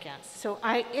testify against. So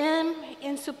I am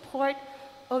in support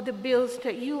of the bills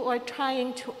that you are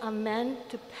trying to amend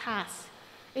to pass.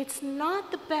 It's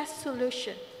not the best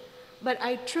solution, but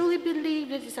I truly believe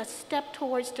that it's a step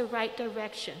towards the right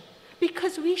direction,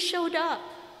 because we showed up.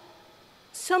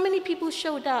 So many people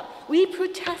showed up. We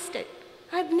protested.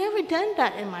 I've never done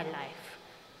that in my life.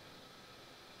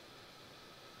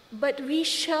 But we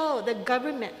show the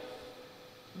government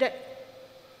that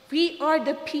we are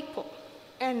the people,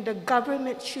 and the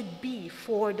government should be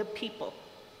for the people.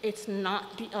 It's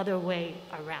not the other way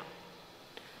around.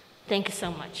 Thank you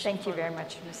so much. Thank you very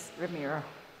much, Ms. Ramiro.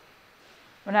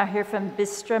 We'll now hear from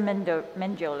Bistra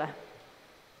Mendiola.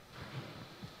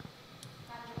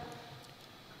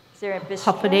 Is there a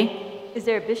Bistra? Hafidi. Is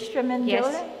there a Bistra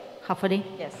Mendiola? Yes. Hafidi.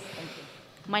 Yes, thank you.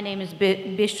 My name is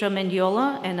Bistra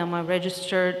Mendiola, and I'm a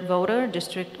registered voter,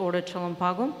 District Order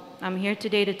Chalampago. I'm here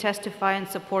today to testify in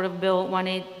support of Bill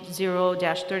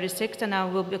 180-36, and I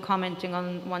will be commenting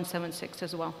on 176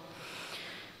 as well.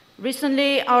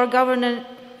 Recently, our governor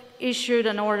issued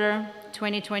an order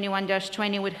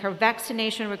 2021-20 with her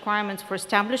vaccination requirements for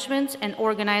establishments and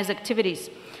organized activities.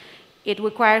 It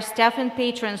requires staff and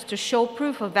patrons to show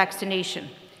proof of vaccination.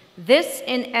 This,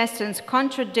 in essence,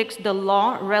 contradicts the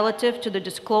law relative to the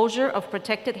disclosure of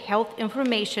protected health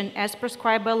information as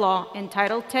prescribed by law in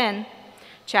Title 10,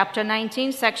 Chapter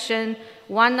 19, Section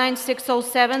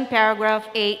 19607, Paragraph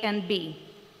A and B.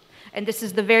 And this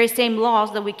is the very same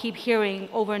laws that we keep hearing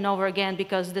over and over again,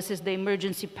 because this is the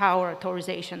emergency power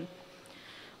authorization.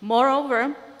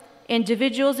 Moreover,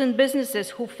 individuals and businesses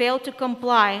who fail to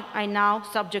comply are now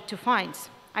subject to fines.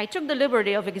 I took the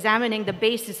liberty of examining the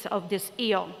basis of this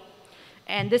EO,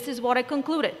 and this is what I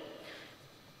concluded.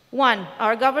 1,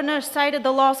 our governor cited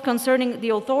the laws concerning the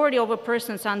authority over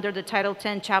persons under the Title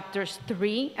 10, Chapters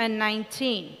 3 and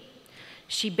 19.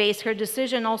 She based her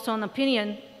decision also on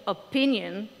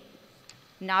opinion,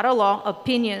 not a law,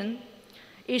 opinion,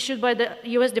 issued by the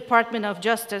U.S. Department of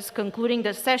Justice, concluding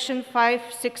that Section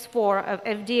 564 of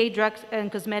FDA Drugs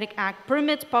and Cosmetic Act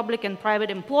permits public and private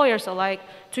employers alike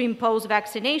to impose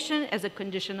vaccination as a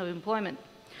condition of employment.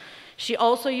 She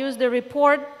also used the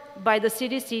report by the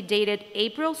CDC dated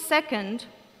April 2nd,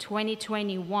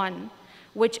 2021,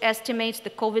 which estimates the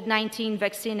COVID-19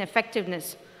 vaccine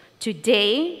effectiveness.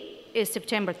 Today is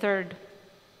September 3rd.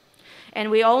 And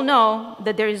we all know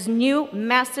that there is new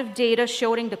massive data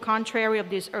showing the contrary of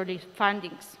these early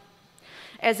findings.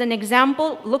 As an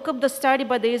example, look up the study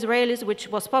by the Israelis, which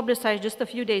was publicized just a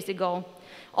few days ago.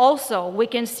 Also, we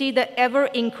can see the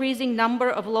ever-increasing number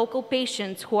of local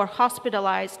patients who are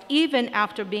hospitalized even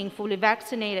after being fully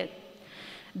vaccinated.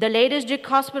 The latest JIC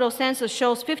hospital census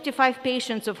shows 55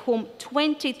 patients, of whom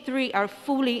 23 are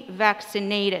fully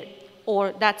vaccinated,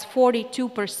 or that's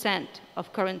 42%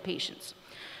 of current patients.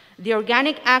 The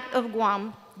Organic Act of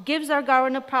Guam gives our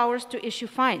governor powers to issue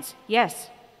fines, yes,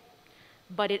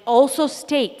 but it also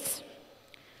states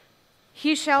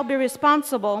he shall be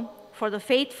responsible for the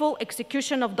faithful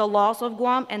execution of the laws of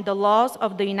Guam and the laws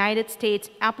of the United States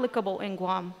applicable in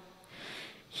Guam.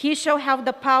 He shall have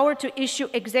the power to issue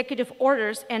executive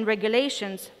orders and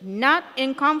regulations not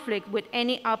in conflict with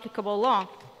any applicable law.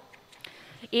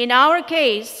 In our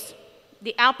case,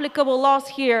 the applicable laws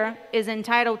here is in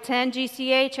Title 10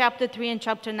 GCA, Chapter 3 and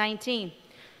Chapter 19.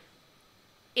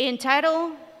 In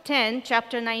Title 10,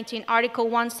 Chapter 19, Article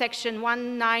 1, Section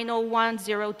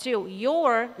 190102,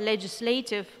 your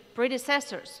legislative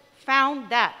predecessors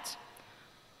found that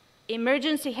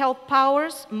emergency health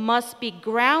powers must be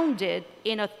grounded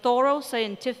in a thorough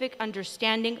scientific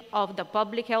understanding of the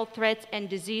public health threats and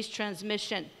disease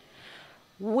transmission.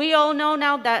 We all know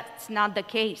now that's not the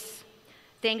case,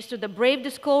 thanks to the brave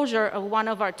disclosure of one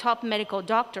of our top medical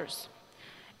doctors.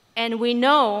 And we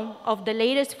know of the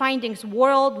latest findings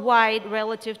worldwide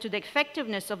relative to the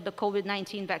effectiveness of the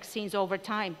COVID-19 vaccines over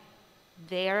time.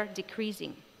 They're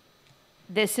decreasing.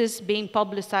 This is being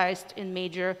publicized in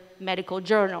major medical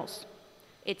journals.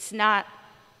 It's not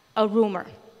a rumor.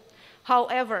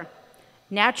 However,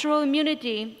 natural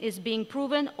immunity is being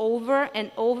proven over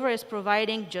and over as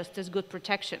providing just as good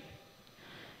protection.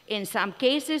 In some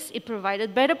cases, it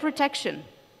provided better protection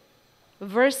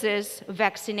versus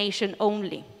vaccination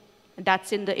only.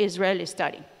 That's in the Israeli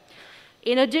study.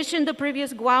 In addition, the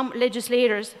previous Guam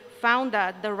legislators found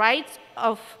that the rights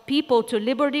of people to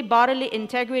liberty, bodily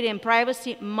integrity, and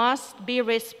privacy must be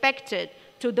respected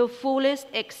to the fullest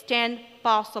extent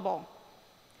possible.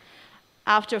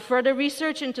 After further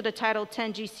research into the Title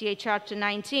 10 GCA Chapter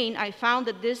 19, I found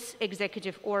that this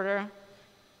executive order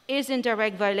is in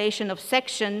direct violation of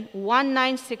Section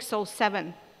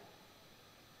 19607.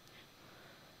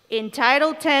 In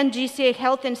Title 10 GCA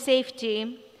Health and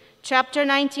Safety, Chapter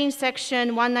 19,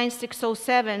 Section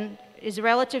 19607 is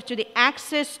relative to the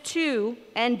access to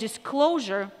and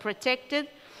disclosure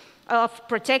of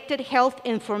protected health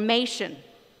information.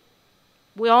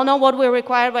 We all know what we're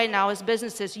required right now as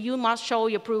businesses. You must show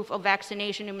your proof of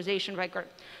vaccination immunization record.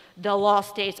 The law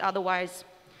states otherwise.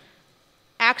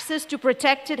 Access to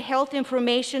protected health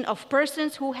information of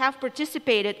persons who have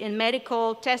participated in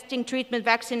medical testing, treatment,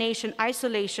 vaccination,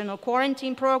 isolation, or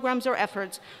quarantine programs or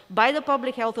efforts by the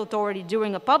public health authority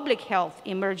during a public health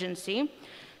emergency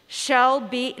shall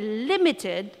be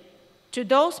limited to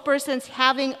those persons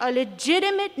having a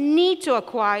legitimate need to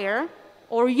acquire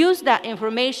or use that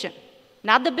information,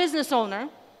 not the business owner.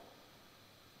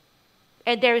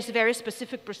 And there is a very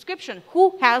specific prescription.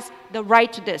 Who has the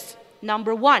right to this?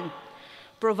 Number one,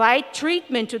 provide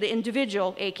treatment to the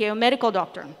individual, aka a medical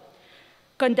doctor,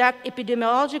 conduct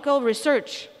epidemiological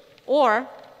research, or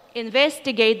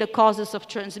investigate the causes of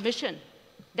transmission.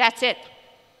 That's it.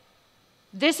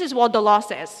 This is what the law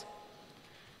says.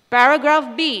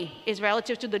 Paragraph B is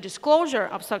relative to the disclosure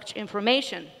of such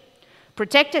information.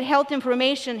 Protected health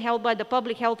information held by the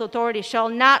public health authority shall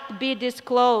not be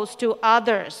disclosed to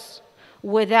others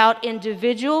without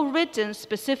individual written,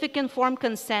 specific informed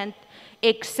consent,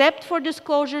 except for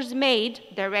disclosures made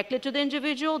directly to the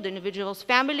individual's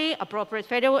family, appropriate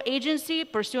federal agency,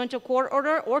 pursuant to court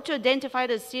order, or to identify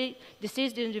the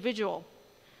deceased individual.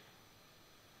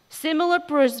 Similar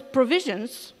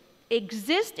provisions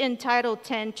exist in Title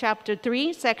 10, Chapter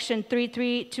 3, Section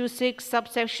 3326,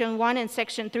 subsection 1, and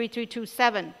Section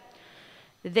 3327.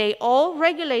 They all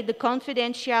regulate the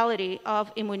confidentiality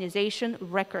of immunization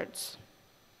records.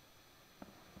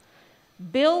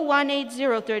 Bill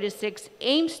 18036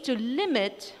 aims to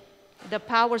limit the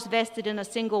powers vested in a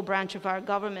single branch of our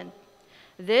government.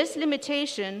 This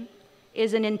limitation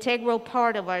is an integral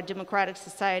part of our democratic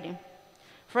society.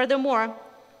 Furthermore,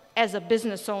 as a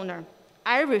business owner,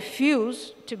 I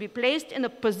refuse to be placed in a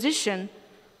position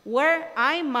where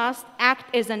I must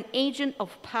act as an agent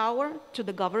of power to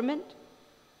the government.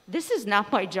 This is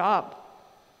not my job.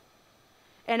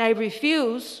 And I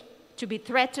refuse to be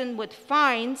threatened with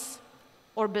fines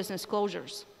or business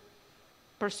closures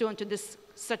pursuant to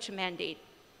such a mandate.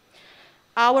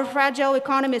 Our fragile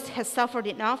economy has suffered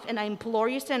enough, and I implore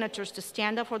you, senators, to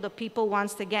stand up for the people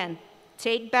once again.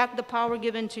 Take back the power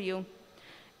given to you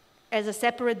as a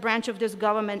separate branch of this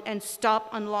government and stop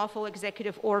unlawful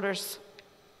executive orders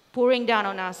pouring down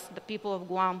on us, the people of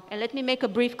Guam. And let me make a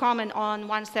brief comment on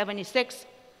 176,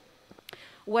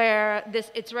 where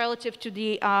it's relative to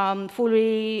the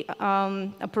fully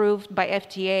approved by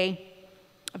FDA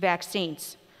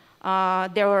vaccines.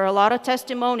 There were a lot of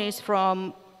testimonies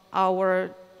from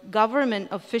our government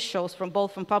officials,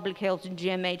 both from public health and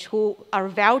GMH, who are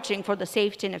vouching for the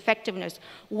safety and effectiveness.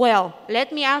 Well,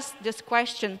 let me ask this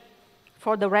question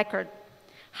for the record.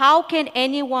 How can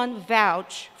anyone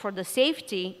vouch for the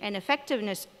safety and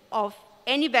effectiveness of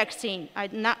any vaccine?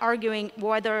 I'm not arguing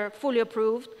whether fully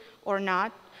approved or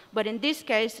not, but in this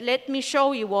case, let me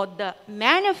show you what the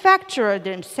manufacturer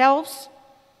themselves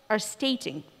are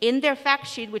stating in their fact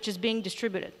sheet, which is being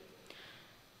distributed.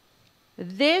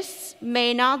 This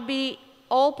may not be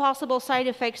all possible side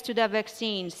effects to the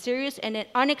vaccine. Serious and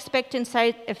unexpected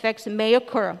side effects may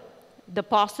occur. The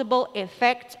possible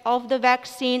effects of the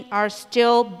vaccine are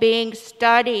still being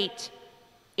studied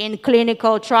in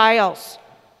clinical trials.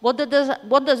 What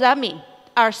does that mean?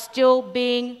 Are still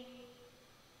being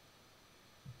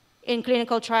in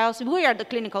clinical trials? We are the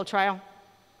clinical trial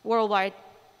worldwide.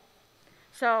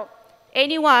 So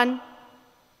anyone,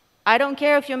 I don't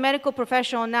care if you're a medical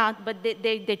professional or not, but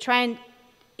they try and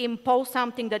impose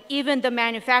something that even the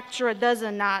manufacturer does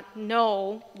not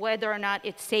know whether or not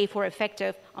it's safe or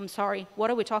effective. I'm sorry,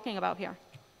 what are we talking about here?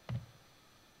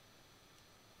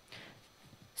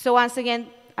 So once again,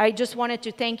 I just wanted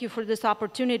to thank you for this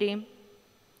opportunity.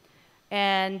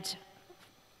 And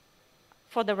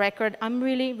for the record, I'm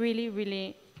really, really,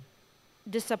 really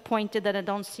disappointed that I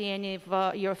don't see any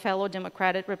of your fellow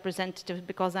Democratic representatives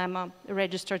because I'm a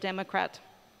registered Democrat.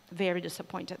 Very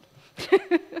disappointed.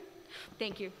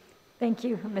 Thank you. Thank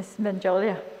you, Ms.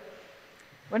 Benjolia.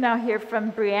 We'll now hear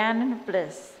from Brianne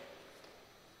Bliss.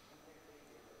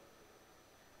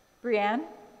 Brianne,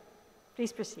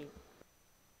 please proceed.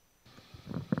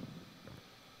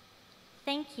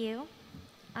 Thank you.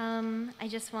 I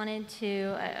just wanted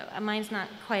to, mine's not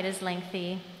quite as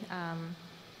lengthy.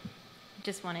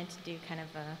 Just wanted to do kind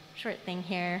of a short thing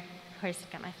here. Hoist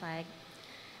got my flag.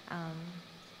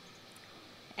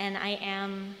 And I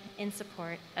am in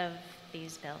support of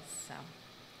these bills, so.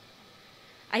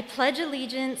 I pledge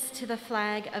allegiance to the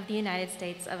flag of the United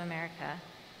States of America.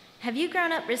 Have you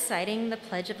grown up reciting the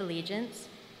Pledge of Allegiance?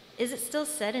 Is it still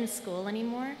said in school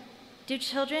anymore? Do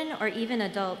children or even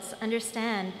adults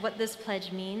understand what this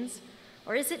pledge means?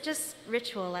 Or is it just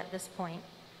ritual at this point?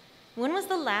 When was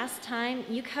the last time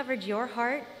you covered your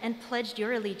heart and pledged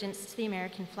your allegiance to the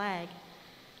American flag?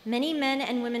 Many men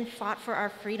and women fought for our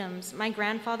freedoms, my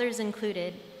grandfathers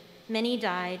included. Many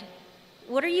died.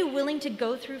 What are you willing to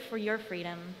go through for your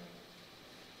freedom?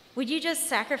 Would you just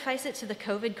sacrifice it to the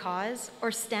COVID cause, or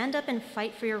stand up and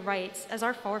fight for your rights as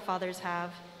our forefathers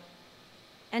have?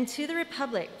 And to the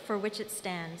republic for which it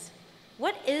stands.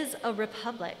 What is a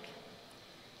republic?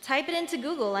 Type it into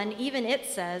Google and even it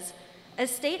says, a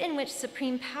state in which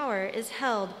supreme power is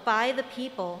held by the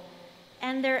people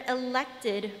and their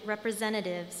elected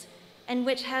representatives, and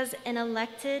which has an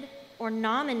elected or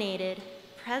nominated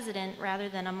president rather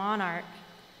than a monarch.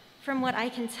 From what I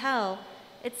can tell,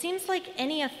 it seems like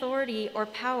any authority or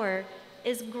power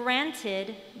is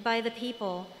granted by the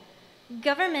people.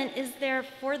 Government is there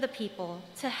for the people,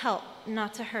 to help,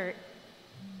 not to hurt.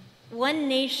 One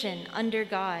nation under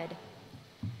God.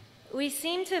 We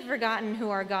seem to have forgotten who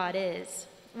our God is.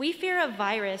 We fear a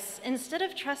virus instead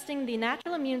of trusting the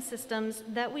natural immune systems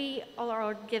that we all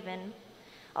are given.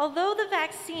 Although the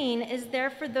vaccine is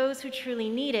there for those who truly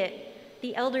need it,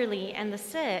 the elderly and the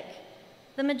sick,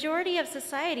 the majority of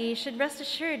society should rest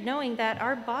assured knowing that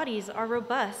our bodies are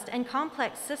robust and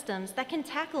complex systems that can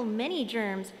tackle many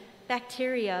germs,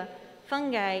 bacteria,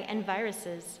 fungi, and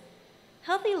viruses.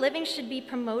 Healthy living should be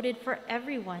promoted for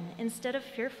everyone instead of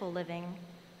fearful living.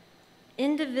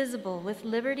 Indivisible with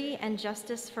liberty and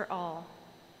justice for all.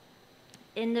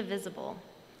 Indivisible.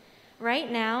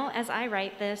 Right now, as I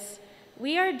write this,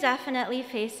 we are definitely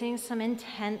facing some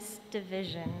intense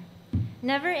division.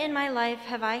 Never in my life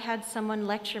have I had someone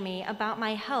lecture me about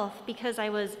my health because I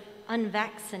was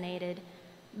unvaccinated,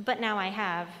 but now I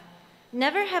have.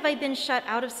 Never have I been shut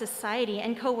out of society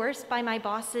and coerced by my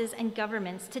bosses and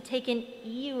governments to take an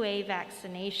EUA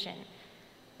vaccination,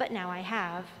 but now I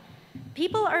have.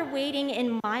 People are waiting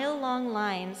in mile-long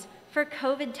lines for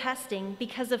COVID testing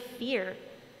because of fear.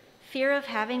 Fear of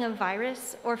having a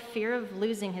virus or fear of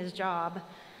losing his job.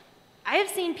 I have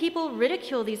seen people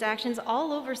ridicule these actions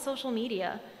all over social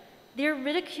media. They're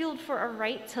ridiculed for a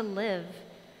right to live.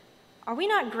 Are we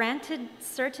not granted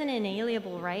certain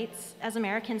inalienable rights as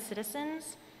American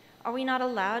citizens? Are we not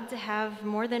allowed to have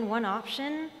more than one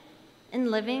option in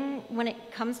living when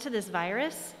it comes to this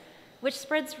virus, which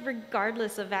spreads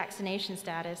regardless of vaccination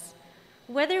status?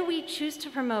 Whether we choose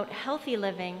to promote healthy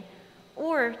living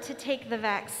or to take the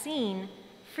vaccine,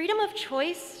 freedom of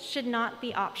choice should not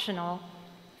be optional.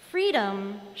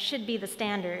 Freedom should be the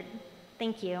standard.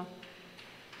 Thank you.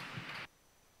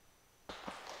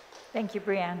 Thank you,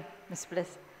 Brianne. Ms.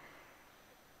 Bliss.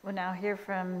 We'll now hear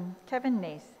from Kevin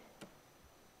Nace.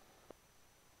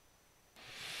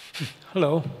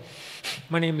 Hello,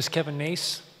 my name is Kevin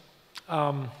Nace.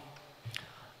 I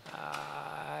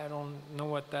don't know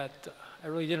what that, I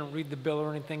really didn't read the bill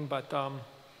or anything, but hang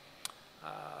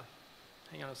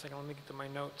on a second, let me get to my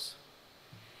notes.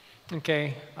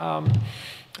 Okay,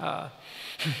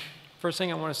 first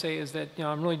thing I want to say is that,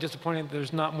 I'm really disappointed that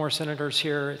there's not more senators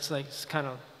here. It's like, it's kind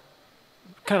of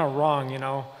wrong,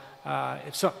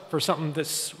 for something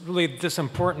that's really this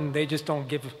important, they just don't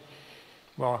give,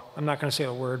 well, I'm not going to say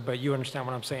the word, but you understand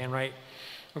what I'm saying, right?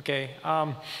 Okay,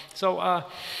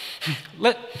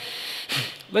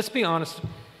 let's be honest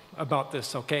about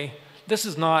this, okay? This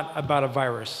is not about a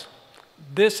virus.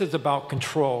 This is about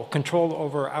control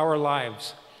over our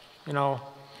lives,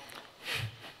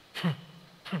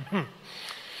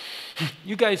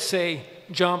 You guys say,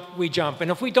 jump, we jump.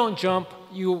 And if we don't jump,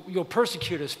 you'll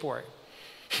persecute us for it.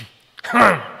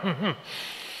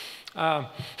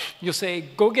 You'll say,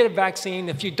 go get a vaccine.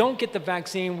 If you don't get the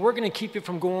vaccine, we're going to keep you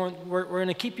from going, we're going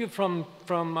to keep you from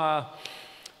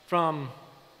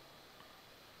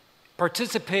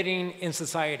participating in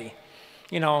society.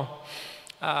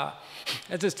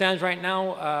 As it stands right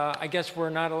now, I guess we're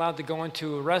not allowed to go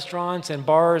into restaurants and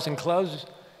bars and clubs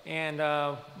and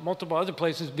multiple other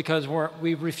places because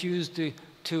we've refused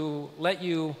to let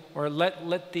you or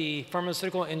let the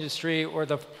pharmaceutical industry or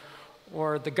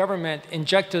the government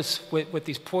inject us with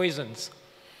these poisons.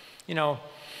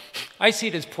 I see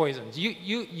it as poisons.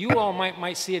 You all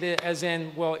might see it as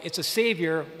in, well, it's a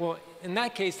savior. Well, in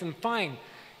that case, then fine,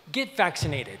 get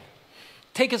vaccinated.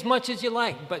 Take as much as you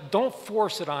like, but don't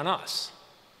force it on us.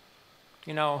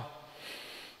 You know,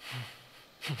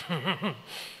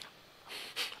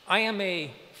 I am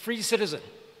a free citizen.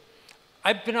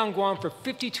 I've been on Guam for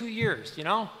 52 years, you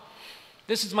know?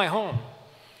 This is my home.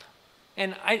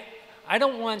 And I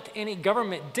don't want any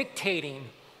government dictating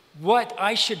what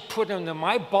I should put into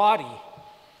my body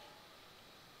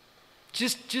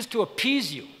just to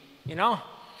appease you, you know?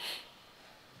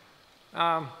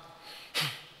 I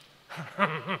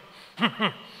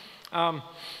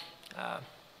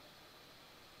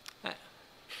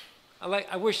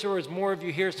wish there was more of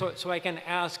you here so I can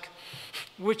ask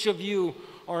which of you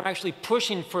are actually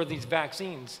pushing for these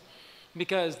vaccines,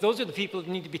 because those are the people that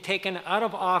need to be taken out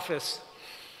of office.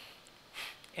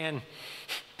 And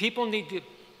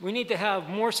we need to have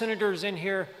more senators in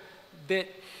here that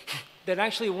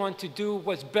actually want to do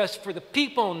what's best for the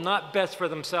people, not best for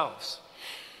themselves.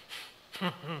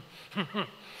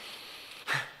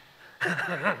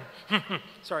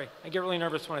 Sorry, I get really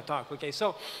nervous when I talk. Okay,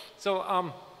 so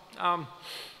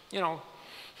you know,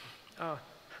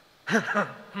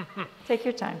 Take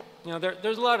your time. you know,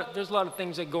 there's a lot of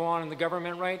things that go on in the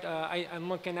government, right? I'm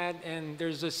looking at, and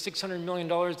there's this $600 million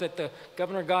that the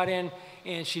governor got in,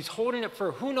 and she's holding it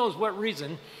for who knows what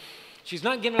reason. She's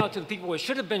not giving it out to the people. It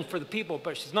should have been for the people,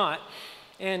 but she's not.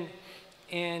 And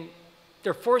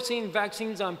they're forcing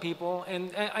vaccines on people,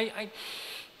 and I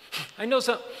know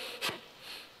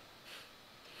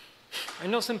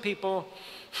some people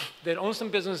that own some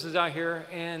businesses out here,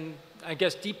 and I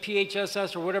guess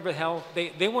DPHSS or whatever the hell,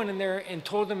 they went in there and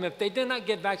told them if they did not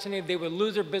get vaccinated, they would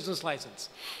lose their business license.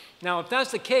 Now, if that's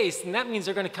the case, then that means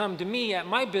they're going to come to me at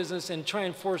my business and try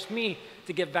and force me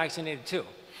to get vaccinated too.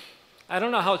 I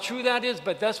don't know how true that is,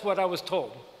 but that's what I was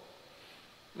told.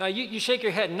 Now, you shake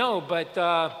your head no, but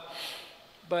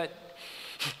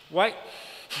why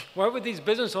would these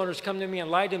business owners come to me and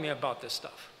lie to me about this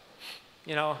stuff?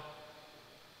 You know,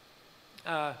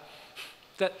 that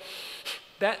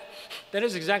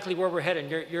is exactly where we're headed.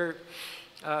 You're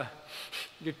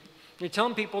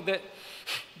telling people that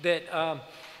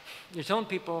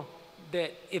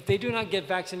if they do not get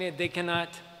vaccinated, they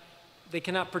cannot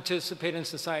participate in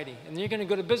society. And then you're going to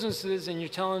go to businesses and you're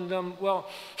telling them, well,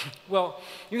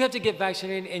 you have to get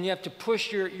vaccinated and you have to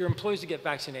push your employees to get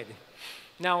vaccinated.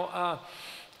 Now,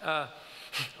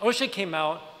 OSHA came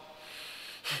out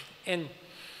and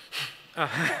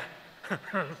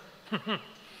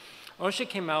OSHA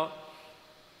came out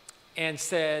and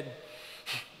said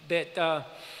that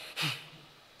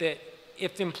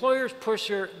if the employers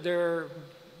push their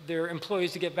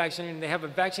employees to get vaccinated and they have a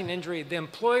vaccine injury, the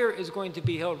employer is going to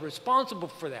be held responsible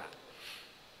for that.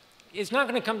 It's not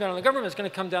going to come down on the government, it's going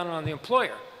to come down on the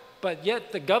employer. But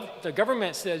yet the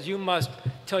government says you must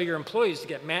tell your employees to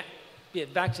get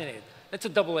vaccinated. That's a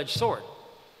double-edged sword.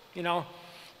 You know,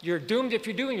 you're doomed if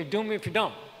you do and you're doomed if you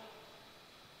don't.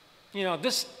 You know,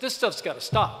 this stuff's got to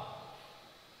stop.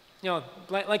 You know,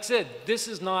 like I said, this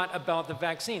is not about the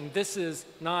vaccine. This is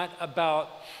not about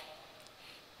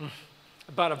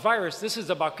a virus. This is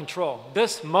about control.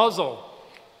 This muzzle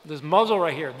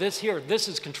right here, this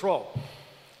is control.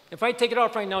 If I take it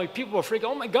off right now, people will freak,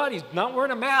 oh my God, he's not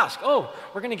wearing a mask. Oh,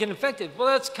 we're going to get infected. Well,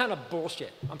 that's kind of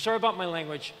bullshit. I'm sorry about my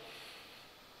language.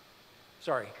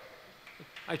 Sorry.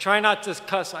 I try not to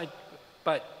cuss,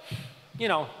 but, you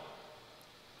know,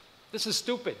 this is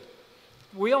stupid.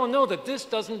 We all know that this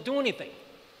doesn't do anything.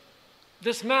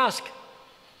 This mask,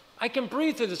 I can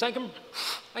breathe through this. I can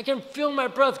feel my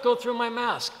breath go through my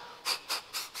mask.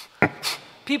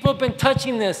 People have been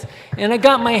touching this, and I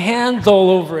got my hands all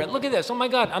over it. Look at this. Oh my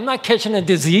God, I'm not catching a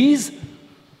disease.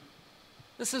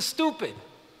 This is stupid.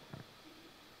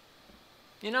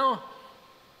 You know,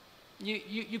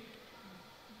 you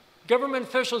government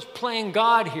officials playing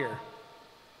God here.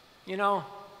 You know.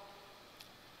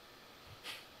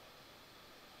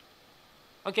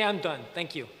 Okay, I'm done.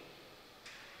 Thank you.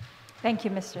 Thank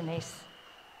you, Mr. Nace.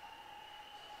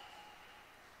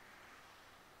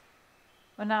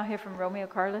 We'll now hear from Romeo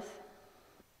Carlos.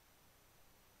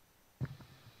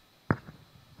 Am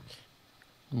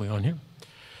we on here?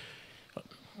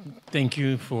 Thank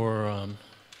you for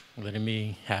letting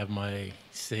me have my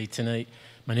say tonight.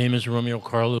 My name is Romeo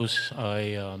Carlos. I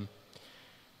am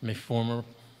a former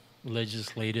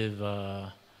legislative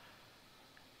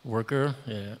worker,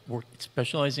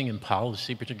 specializing in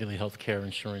policy, particularly healthcare,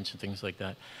 insurance, and things like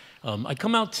that. I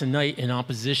come out tonight in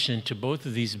opposition to both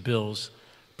of these bills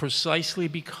precisely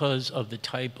because of the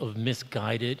type of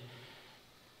misguided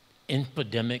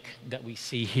infodemic that we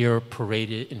see here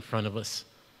paraded in front of us.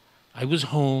 I was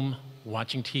home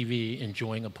watching TV,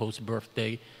 enjoying a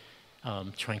post-birthday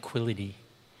tranquility,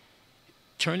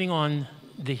 turning on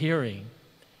the hearing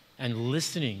and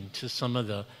listening to some of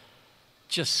the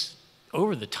just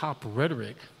over-the-top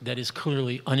rhetoric that is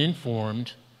clearly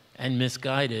uninformed and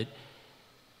misguided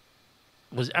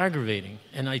was aggravating.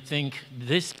 And I think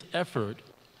this effort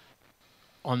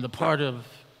on the part of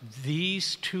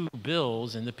these two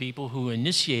bills and the people who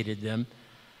initiated them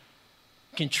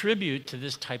contribute to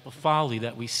this type of folly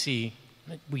that we see,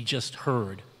 that we just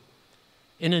heard.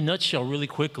 In a nutshell, really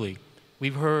quickly,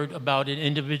 we've heard about an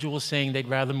individual saying they'd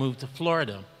rather move to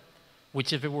Florida,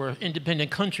 which if it were an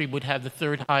independent country would have the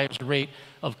third highest rate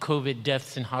of COVID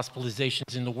deaths and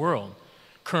hospitalizations in the world.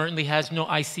 Currently has no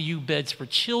ICU beds for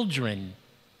children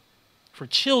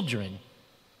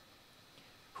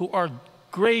who are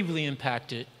gravely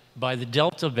impacted by the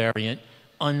Delta variant,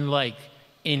 unlike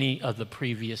any of the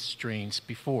previous strains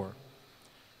before.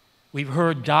 We've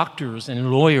heard doctors and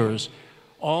lawyers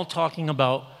all talking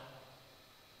about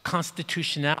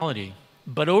constitutionality,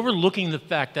 but overlooking the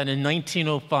fact that in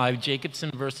 1905,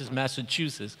 Jacobson versus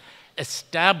Massachusetts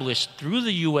established through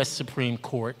the U.S. Supreme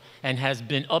Court and has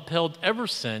been upheld ever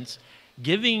since,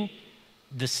 giving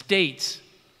the states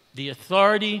the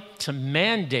authority to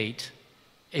mandate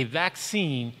a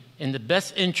vaccine in the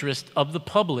best interest of the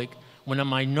public when a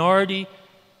minority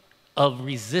of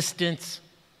resistance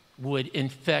would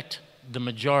infect the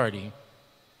majority.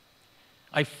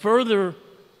 I further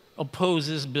oppose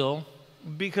this bill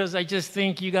because I just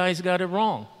think you guys got it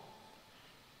wrong.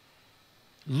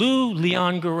 Lou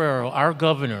Leon Guerrero, our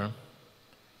governor,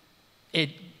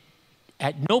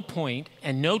 at no point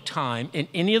and no time in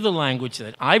any of the language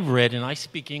that I've read, and I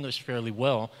speak English fairly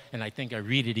well, and I think I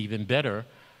read it even better,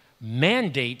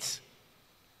 mandates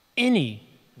any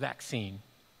vaccine.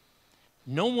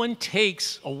 No one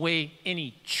takes away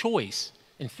any choice.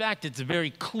 In fact, it's very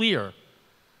clear.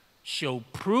 Show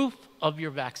proof of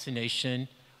your vaccination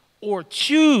or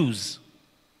choose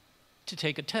to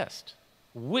take a test,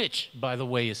 which, by the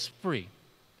way, is free.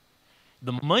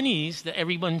 The monies that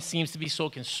everyone seems to be so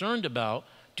concerned about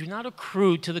do not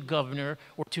accrue to the governor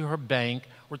or to her bank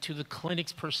or to the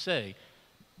clinics per se,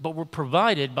 but were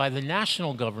provided by the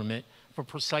national government for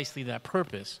precisely that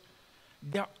purpose.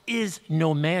 There is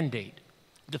no mandate.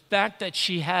 The fact that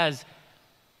she has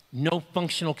no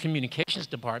functional communications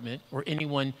department or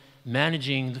anyone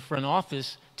managing the front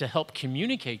office to help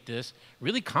communicate this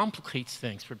really complicates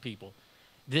things for people.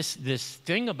 This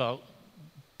thing about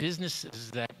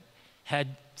businesses that had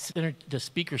the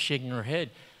speaker shaking her head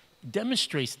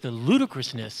demonstrates the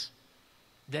ludicrousness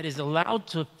that is allowed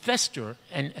to fester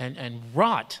and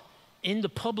rot in the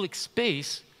public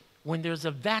space when there's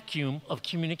a vacuum of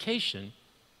communication.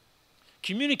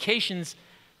 Communications,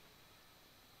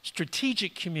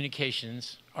 strategic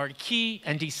communications, are a key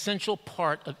and essential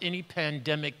part of any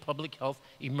pandemic public health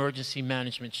emergency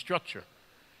management structure.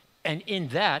 And in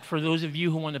that, for those of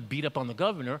you who want to beat up on the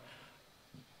governor,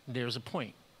 there's a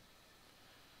point.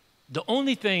 The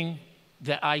only thing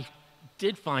that I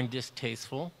did find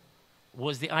distasteful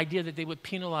was the idea that they would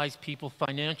penalize people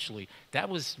financially. That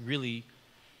was really,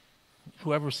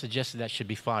 whoever suggested that should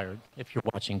be fired, if you're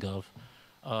watching Gov.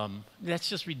 That's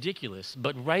just ridiculous.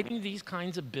 But writing these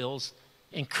kinds of bills,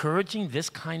 encouraging this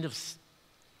kind of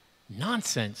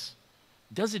nonsense,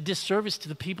 does a disservice to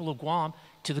the people of Guam,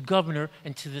 to the governor,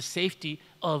 and to the safety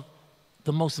of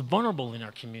the most vulnerable in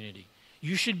our community.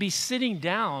 You should be sitting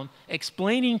down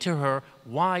explaining to her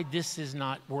why this is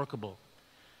not workable.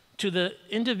 To the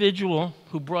individual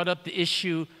who brought up the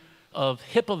issue of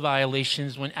HIPAA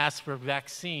violations when asked for a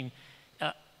vaccine,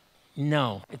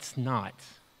 no, it's not.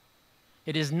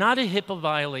 It is not a HIPAA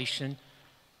violation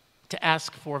to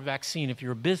ask for a vaccine if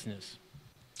you're a business.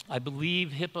 I believe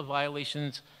HIPAA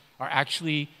violations are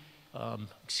actually,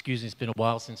 excuse me, it's been a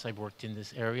while since I've worked in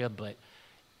this area, but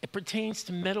it pertains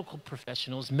to medical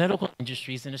professionals, medical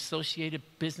industries, and associated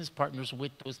business partners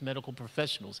with those medical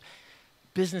professionals.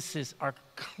 Businesses are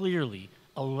clearly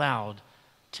allowed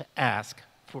to ask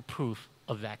for proof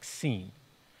of vaccine.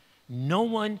 No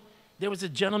one, there was a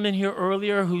gentleman here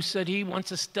earlier who said he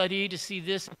wants a study to see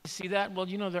this and to see that. Well,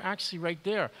 you know, they're actually right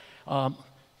there.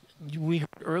 We heard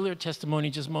earlier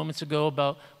testimony just moments ago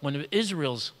about one of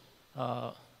Israel's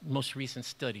most recent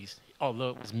studies, although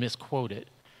it was misquoted.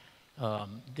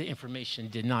 The information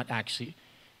did not actually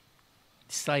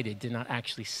cited, did not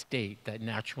actually state that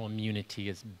natural immunity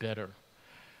is better.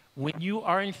 When you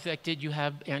are infected, you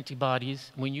have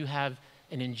antibodies. When you have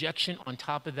an injection on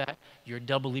top of that, you're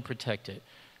doubly protected.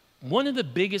 One of the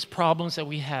biggest problems that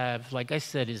we have, like I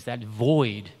said, is that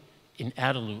void in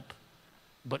ADA loop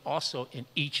but also in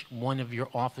each one of your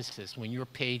offices when your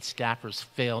paid staffers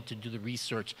fail to do the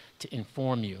research to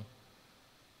inform you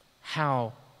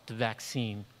how the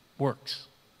vaccine works.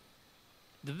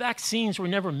 The vaccines were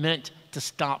never meant to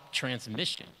stop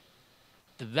transmission.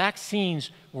 The vaccines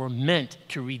were meant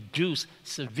to reduce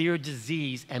severe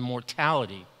disease and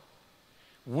mortality.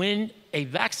 When a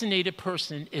vaccinated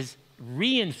person is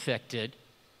reinfected,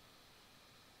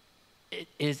 it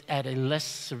is at a less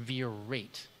severe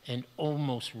rate and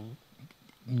almost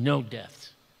no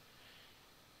deaths.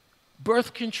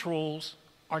 Birth controls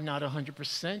are not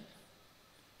 100%,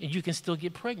 and you can still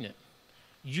get pregnant.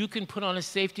 You can put on a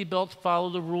safety belt, follow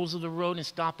the rules of the road, and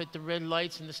stop at the red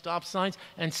lights and the stop signs,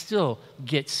 and still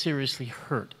get seriously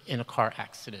hurt in a car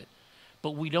accident.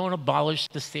 But we don't abolish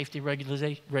the safety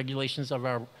regulations of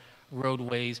our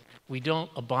roadways. We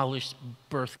don't abolish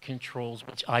birth controls,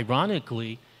 which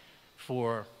ironically,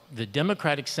 for the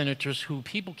Democratic senators who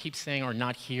people keep saying are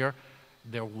not here,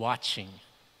 they're watching.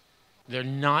 They're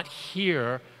not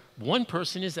here. One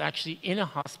person is actually in a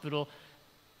hospital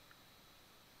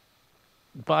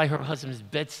by her husband's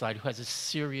bedside who has a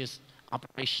serious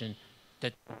operation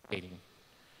that's waiting.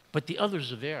 But the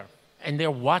others are there, and they're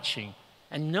watching.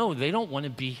 And no, they don't want to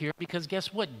be here because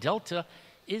guess what? Delta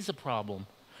is a problem.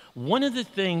 One of the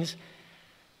things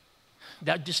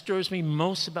that disturbs me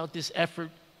most about this effort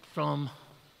from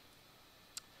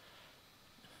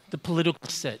the political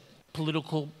set,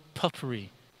 political puffery,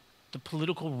 the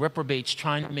political reprobates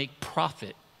trying to make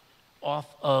profit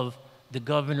off of the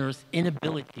governor's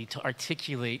inability to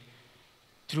articulate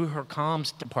through her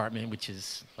comms department, which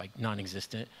is like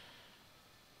non-existent,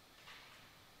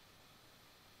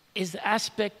 is the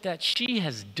aspect that she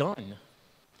has done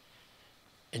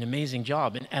an amazing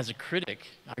job. And as a critic,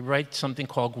 I write something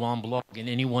called Guam Blog, and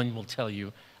anyone will tell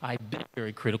you I've been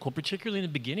very critical, particularly in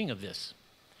the beginning of this.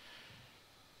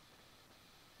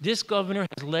 This governor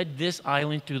has led this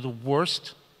island through the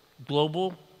worst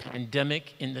global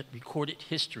pandemic in the recorded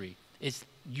history. It's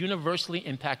universally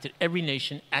impacted every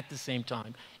nation at the same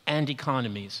time and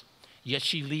economies. Yet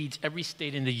she leads every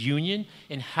state in the union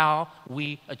in how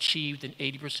we achieved an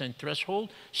 80%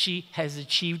 threshold. She has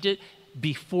achieved it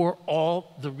before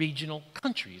all the regional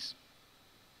countries.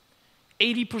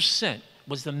 80%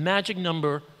 was the magic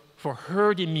number for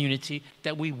herd immunity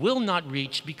that we will not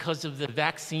reach because of the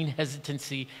vaccine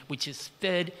hesitancy, which is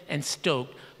fed and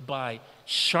stoked by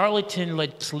charlatan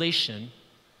legislation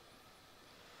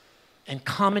and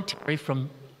commentary from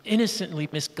innocently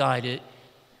misguided,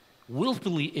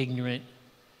 willfully ignorant,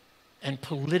 and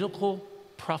political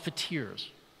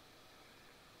profiteers.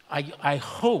 I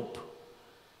hope,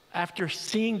 after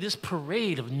seeing this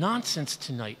parade of nonsense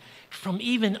tonight, from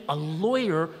even a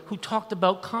lawyer who talked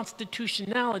about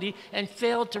constitutionality and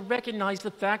failed to recognize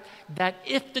the fact that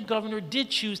if the governor did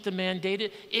choose to mandate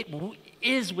it, it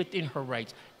is within her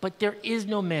rights. But there is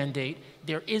no mandate,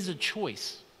 there is a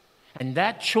choice. And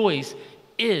that choice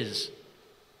is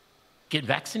get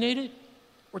vaccinated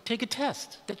or take a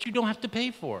test that you don't have to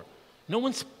pay for. No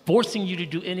one's forcing you to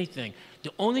do anything.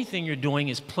 The only thing you're doing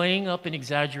is playing up and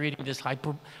exaggerating this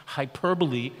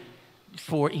hyperbole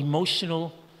for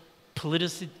emotional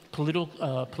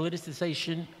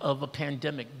politicization of a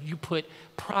pandemic. You put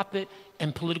profit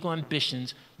and political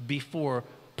ambitions before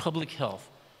public health.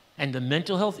 And the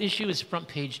mental health issue is front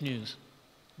page news.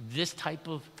 This type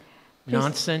of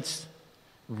nonsense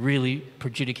really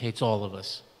prejudicates all of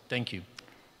us. Thank you.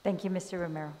 Thank you, Mr.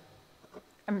 Romero.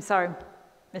 I'm sorry,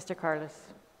 Mr. Carlos.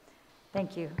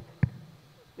 Thank you.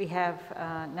 We have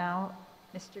now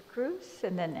Mr. Cruz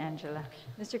and then Angela.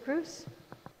 Mr. Cruz?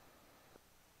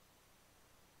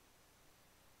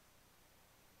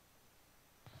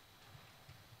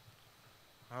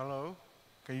 Hello,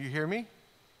 can you hear me?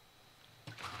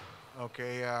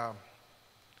 Okay,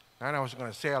 and I was going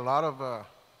to say a lot of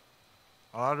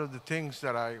the things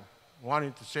that I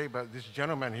wanted to say, but this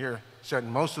gentleman here said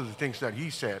most of the things that he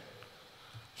said.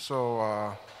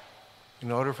 So,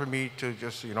 in order for me to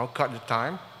just, cut the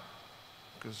time,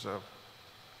 because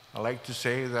I like to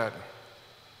say that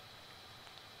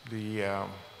the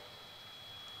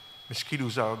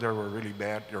mosquitoes out there were really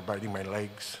bad. They're biting my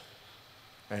legs.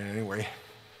 And anyway,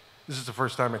 this is the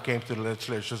first time I came to the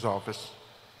legislature's office.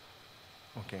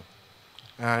 Okay.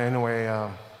 Anyway,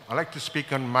 I like to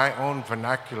speak on my own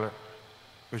vernacular,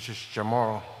 which is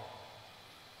Chamorro.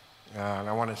 And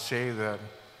I want to say that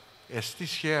esti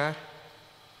siya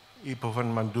ipo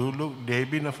van mandulog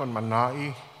debi na van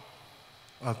manai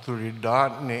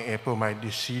autoridad ni epo may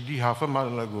decidi hafa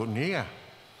malago niya.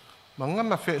 Mga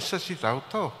mafesa si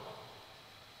tauto.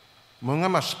 Mga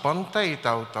maspantay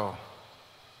tauto.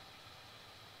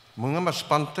 Mga mas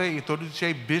pantay ito din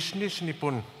siya business ni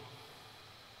pun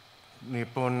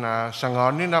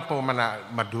sangoni na po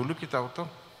madulo kita ito.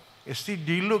 Esti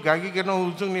dilo gagi gano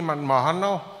ujung ni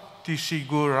mahano ti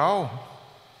siguraw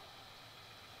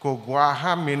ko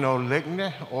guaha minoleg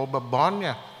niya o babon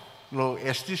niya lo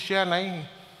esti siya na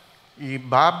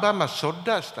ibaba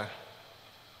masoda sta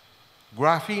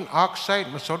graphene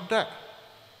oxide masoda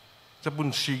sa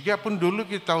bunsiga pun dulu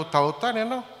kita tautan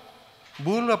no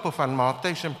bula po fan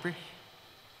matay siyempre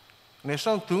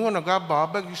nesang tungo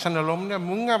nagababag sa nalom niya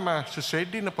mga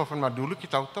susedi na po fan madulo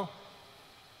kita ito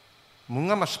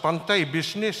mga mas pantay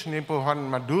business ni po fan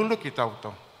madulo kita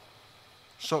ito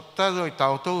so tado ito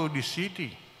di city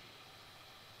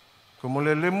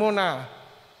kumulele mo na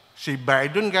si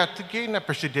Biden gatigi na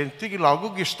presidente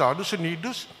gilago gi Estados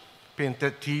Unidos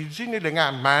Pt.2 nila nga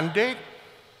mandate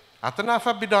at na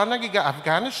bidana giga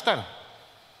Afghanistan.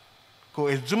 Ko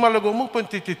ezumalago mo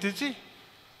Pt.2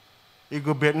 i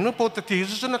gobyerno po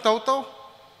tatizo na tauto.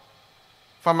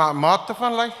 Fama mata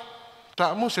fan lai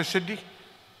ta mo sa sedi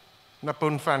na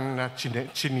pun fan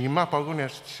cinema pa ko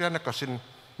siya na kasin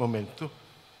momento.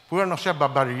 Pura no siya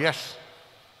babarias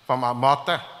fama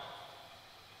mata.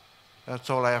 That's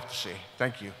all I have to say.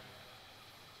 Thank you.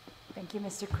 Thank you,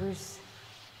 Mr. Cruz.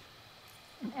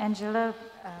 And Angela,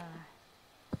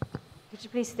 could you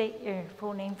please state your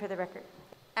full name for the record?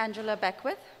 Angela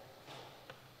Beckwith.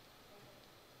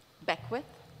 Beckwith.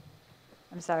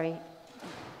 I'm sorry.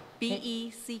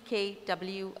 Beckwith. Okay,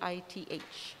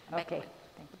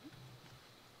 thank you.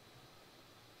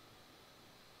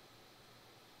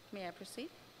 May I proceed?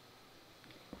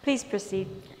 Please proceed.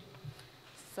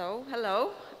 So,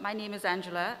 hello, my name is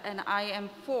Angela, and I am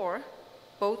for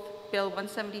both Bill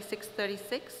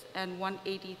 17636 and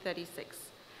 18036.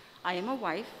 I am a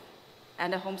wife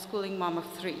and a homeschooling mom of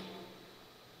 3.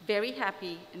 Very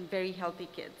happy and very healthy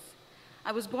kids.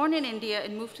 I was born in India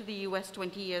and moved to the US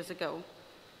 20 years ago.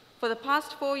 For the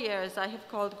past 4 years, I have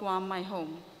called Guam my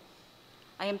home.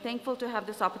 I am thankful to have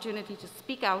this opportunity to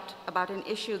speak out about an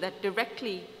issue that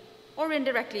directly or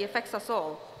indirectly affects us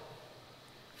all.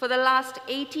 For the last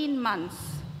 18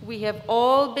 months, we have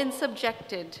all been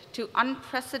subjected to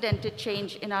unprecedented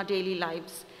change in our daily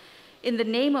lives. In the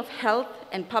name of health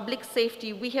and public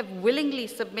safety, we have willingly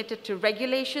submitted to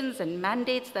regulations and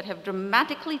mandates that have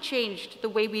dramatically changed the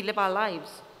way we live our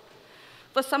lives.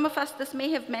 For some of us, this may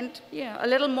have meant a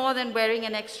little more than wearing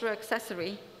an extra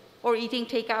accessory or eating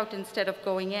takeout instead of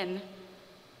going in.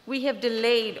 We have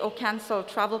delayed or canceled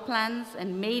travel plans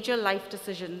and major life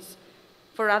decisions.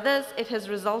 For others, it has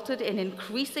resulted in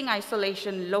increasing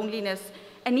isolation, loneliness,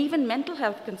 and even mental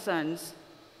health concerns.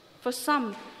 For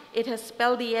some, it has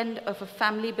spelled the end of a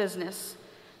family business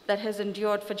that has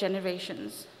endured for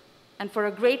generations. And for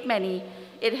a great many,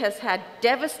 it has had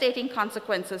devastating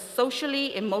consequences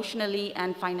socially, emotionally,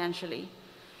 and financially.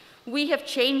 We have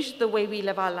changed the way we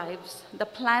live our lives, the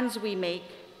plans we make,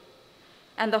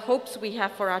 and the hopes we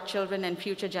have for our children and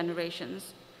future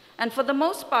generations. And for the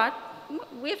most part,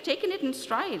 we have taken it in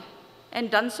stride and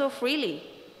done so freely.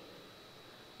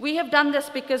 We have done this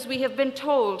because we have been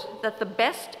told that the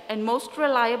best and most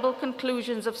reliable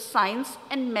conclusions of science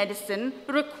and medicine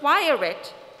require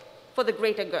it for the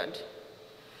greater good.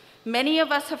 Many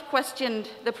of us have questioned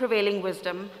the prevailing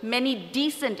wisdom. Many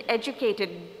decent, educated,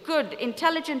 good,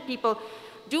 intelligent people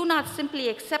do not simply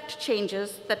accept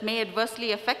changes that may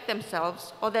adversely affect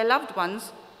themselves or their loved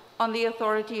ones on the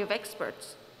authority of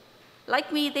experts.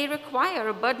 Like me, they require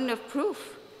a burden of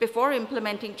proof before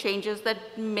implementing changes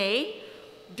that may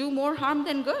do more harm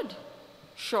than good,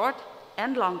 short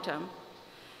and long term.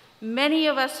 Many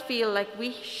of us feel like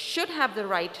we should have the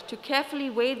right to carefully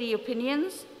weigh the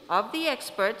opinions of the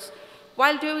experts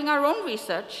while doing our own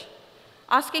research,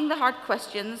 asking the hard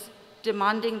questions,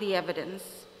 demanding the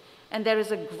evidence. And there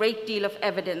is a great deal of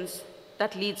evidence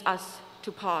that leads us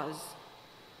to pause.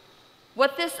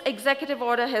 What this executive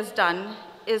order has done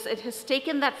is it has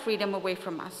taken that freedom away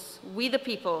from us, we the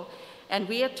people, and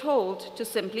we are told to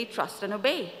simply trust and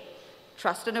obey.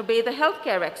 Trust and obey the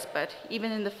healthcare expert,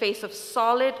 even in the face of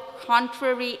solid,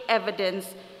 contrary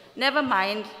evidence, never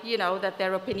mind, that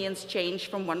their opinions change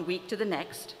from one week to the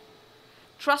next.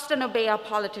 Trust and obey our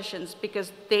politicians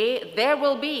because there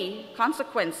will be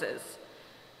consequences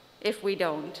if we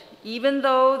don't, even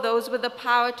though those with the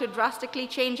power to drastically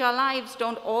change our lives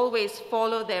don't always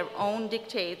follow their own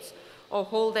dictates or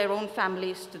hold their own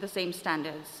families to the same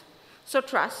standards. So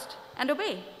trust and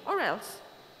obey, or else.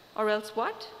 Or else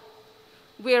what?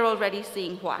 We're already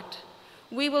seeing what.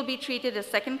 We will be treated as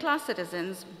second-class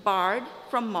citizens, barred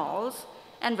from malls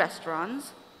and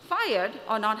restaurants, fired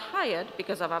or not hired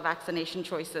because of our vaccination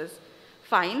choices,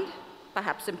 fined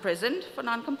perhaps imprisoned for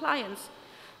noncompliance,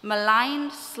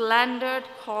 maligned, slandered,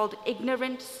 called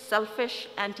ignorant, selfish,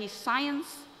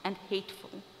 anti-science, and hateful,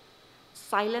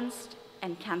 silenced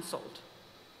and canceled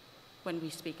when we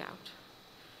speak out.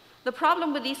 The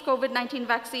problem with these COVID-19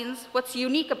 vaccines, what's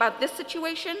unique about this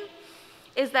situation,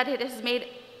 is that it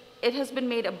has been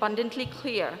made abundantly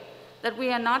clear that we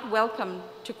are not welcome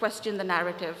to question the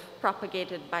narrative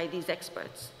propagated by these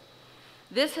experts.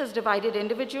 This has divided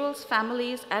individuals,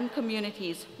 families, and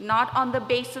communities, not on the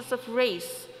basis of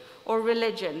race or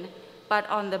religion, but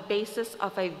on the basis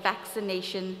of a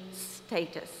vaccination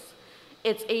status.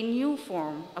 It's a new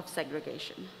form of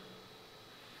segregation.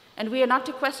 And we are not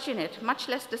to question it, much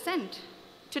less dissent.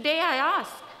 Today I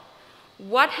ask,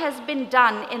 what has been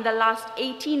done in the last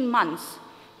 18 months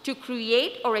to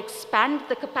create or expand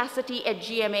the capacity at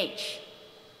GMH?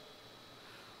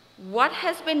 What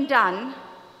has been done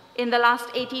in the last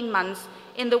 18 months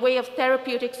in the way of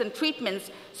therapeutics and treatments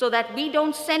so that we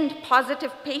don't send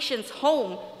positive patients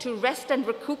home to rest and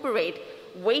recuperate,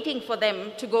 waiting for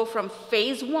them to go from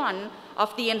phase 1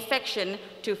 of the infection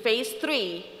to phase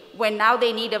 3, when now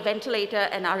they need a ventilator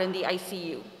and are in the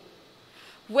ICU?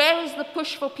 Where is the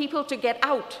push for people to get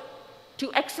out,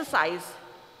 to exercise,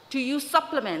 to use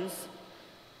supplements?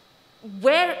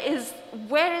 Where is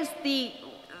the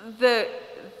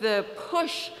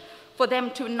push for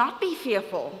them to not be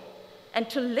fearful and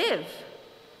to live?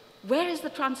 Where is the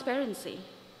transparency?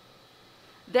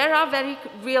 There are very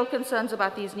real concerns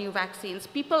about these new vaccines.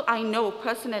 People I know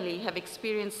personally have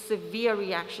experienced severe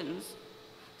reactions.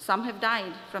 Some have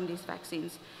died from these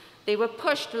vaccines. They were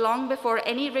pushed long before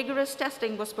any rigorous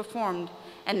testing was performed,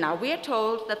 and now we are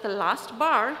told that the last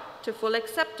bar to full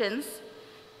acceptance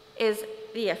is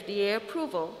the FDA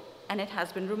approval, and it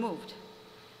has been removed.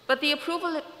 But the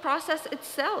approval process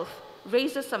itself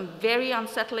raises some very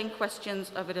unsettling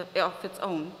questions of its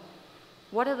own.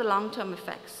 What are the long-term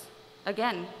effects?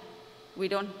 Again, we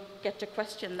don't get to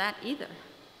question that either.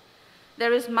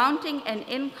 There is mounting and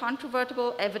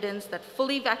incontrovertible evidence that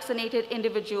fully vaccinated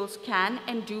individuals can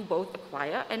and do both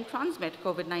acquire and transmit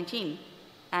COVID-19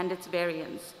 and its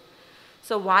variants.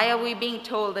 So why are we being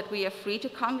told that we are free to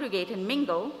congregate and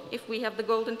mingle if we have the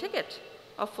golden ticket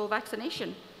of full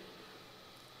vaccination?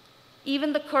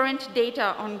 Even the current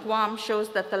data on Guam shows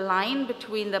that the line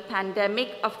between the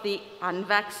pandemic of the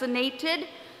unvaccinated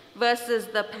versus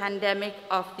the pandemic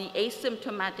of the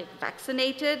asymptomatic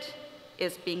vaccinated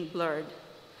is being blurred.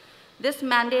 This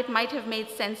mandate might have made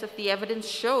sense if the evidence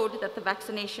showed that the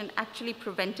vaccination actually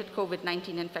prevented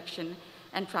COVID-19 infection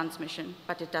and transmission,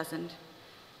 but it doesn't.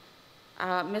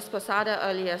 Ms. Posada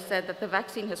earlier said that the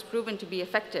vaccine has proven to be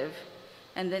effective,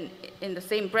 and then in the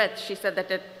same breath, she said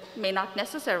that it may not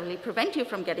necessarily prevent you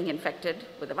from getting infected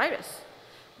with the virus.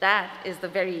 That is the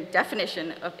very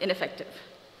definition of ineffective.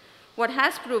 What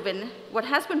has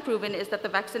been proven is that the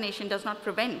vaccination does not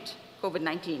prevent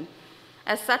COVID-19.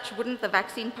 As such, wouldn't the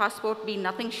vaccine passport be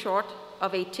nothing short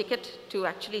of a ticket to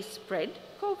actually spread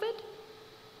COVID?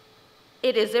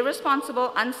 It is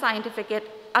irresponsible,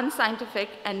 unscientific,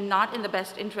 and not in the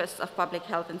best interests of public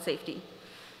health and safety.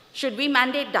 Should we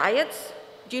mandate diets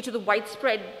due to the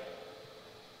widespread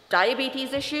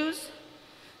diabetes issues?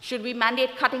 Should we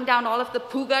mandate cutting down all of the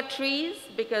puga trees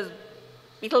because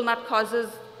betel nut causes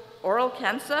oral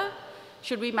cancer?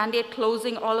 Should we mandate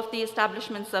closing all of the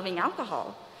establishments serving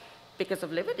alcohol because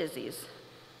of liver disease?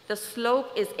 The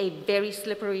slope is a very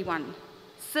slippery one.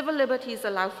 Civil liberties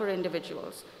allow for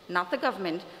individuals, not the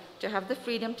government, to have the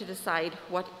freedom to decide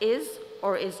what is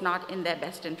or is not in their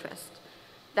best interest.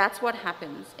 That's what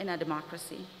happens in a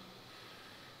democracy.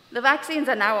 The vaccines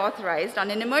are now authorized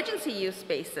on an emergency use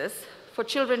basis for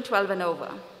children 12 and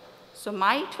over. So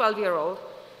my 12-year-old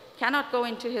cannot go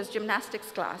into his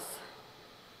gymnastics class,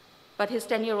 but his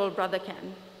 10-year-old brother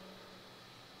can.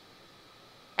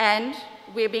 And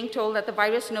we're being told that the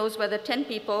virus knows whether 10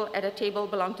 people at a table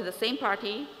belong to the same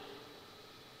party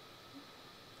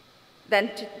than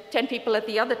 10 people at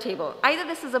the other table. Either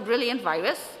this is a brilliant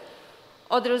virus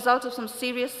or the result of some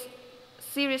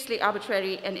seriously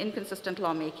arbitrary and inconsistent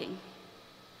lawmaking.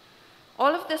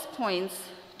 All of this points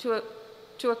to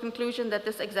a conclusion that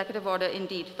this executive order,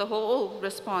 indeed, the whole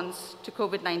response to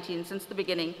COVID-19 since the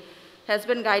beginning, has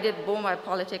been guided more by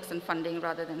politics and funding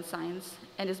rather than science,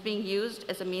 and is being used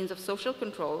as a means of social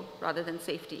control rather than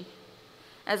safety.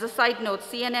 As a side note,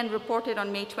 CNN reported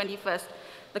on May 21st,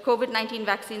 the COVID-19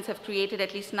 vaccines have created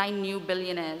at least 9 new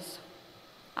billionaires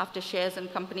after shares in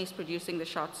companies producing the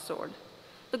shots soared.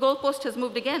 The goalpost has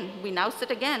moved again. We now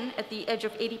sit again at the edge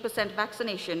of 80%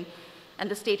 vaccination and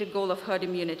the stated goal of herd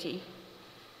immunity.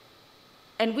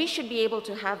 And we should be able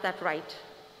to have that right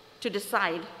to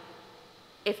decide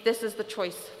if this is the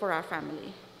choice for our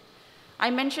family. I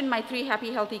mentioned my 3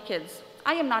 happy, healthy kids.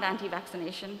 I am not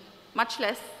anti-vaccination, much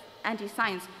less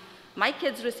anti-science. My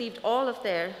kids received all of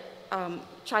their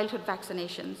childhood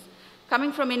vaccinations.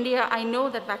 Coming from India, I know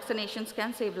that vaccinations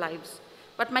can save lives,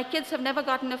 but my kids have never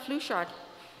gotten a flu shot.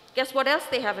 Guess what else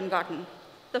they haven't gotten?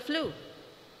 The flu.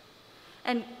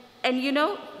 And you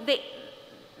know,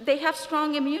 they have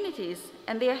strong immunities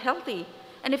and they are healthy.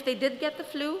 And if they did get the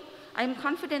flu, I'm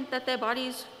confident that their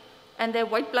bodies and their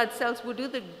white blood cells would do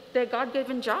their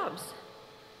God-given jobs.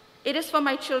 It is for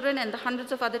my children and the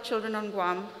hundreds of other children on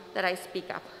Guam that I speak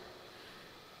up.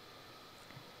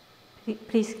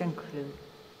 Please conclude.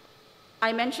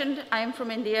 I mentioned I am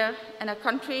from India, and a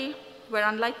country where,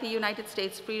 unlike the United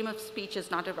States, freedom of speech is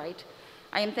not a right.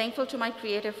 I am thankful to my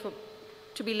Creator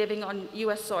to be living on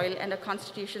US soil and a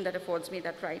constitution that affords me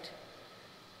that right.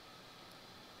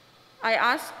 I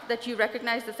ask that you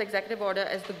recognize this executive order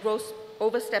as the gross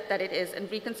overstep that it is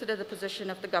and reconsider the position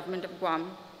of the government of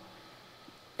Guam,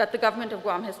 that the government of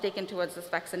Guam has taken towards this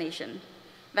vaccination.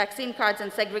 Vaccine cards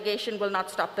and segregation will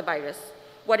not stop the virus.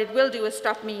 What it will do is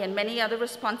stop me and many other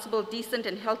responsible, decent,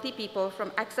 and healthy people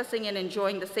from accessing and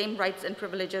enjoying the same rights and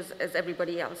privileges as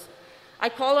everybody else. I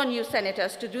call on you,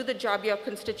 senators, to do the job your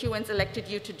constituents elected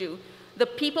you to do. The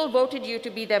people voted you to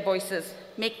be their voices.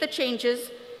 Make the changes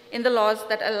in the laws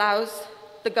that allows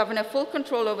the governor full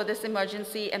control over this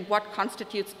emergency and what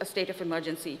constitutes a state of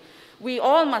emergency. We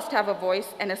all must have a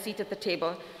voice and a seat at the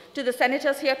table. To the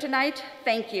senators here tonight,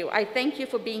 thank you. I thank you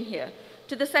for being here.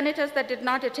 To the senators that did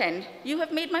not attend, you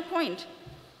have made my point.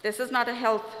 This is not a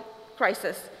health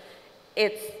crisis.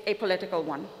 It's a political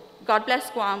one. God bless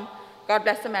Guam, God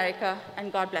bless America,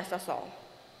 and God bless us all.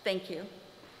 Thank you.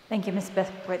 Thank you, Ms.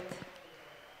 Beckwith.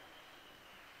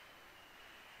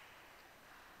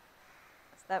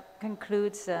 That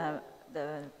concludes the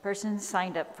persons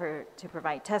signed up to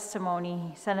provide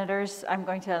testimony. Senators, I'm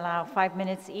going to allow 5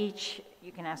 minutes each.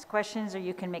 You can ask questions or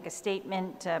you can make a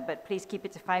statement, but please keep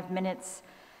it to 5 minutes.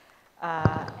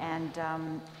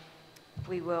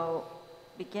 We will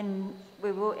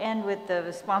end with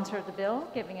the sponsor of the bill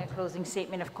giving a closing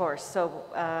statement, of course. So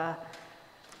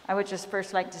I would just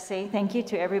first like to say thank you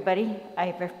to everybody. I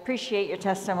appreciate your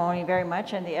testimony very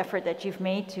much and the effort that you've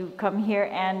made to come here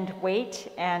and wait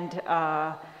and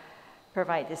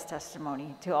provide this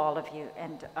testimony to all of you.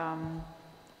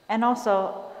 And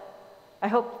also, I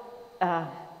hope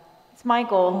it's my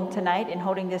goal tonight in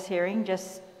holding this hearing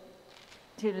just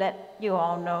to let you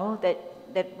all know that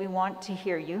we want to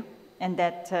hear you and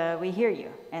that we hear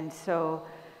you. And so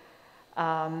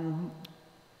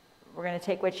we're going to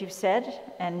take what you've said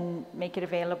and make it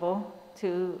available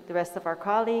to the rest of our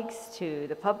colleagues, to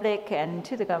the public, and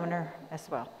to the governor as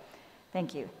well.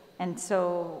 Thank you. And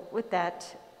so with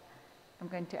that, I'm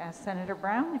going to ask Senator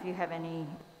Brown if you have any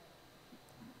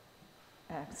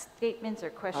statements or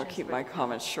questions. I'll keep my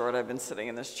comments short. I've been sitting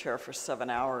in this chair for 7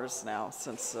 hours now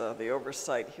since the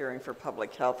oversight hearing for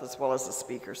public health, as well as the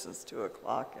speaker since 2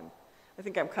 o'clock. And I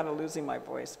think I'm kind of losing my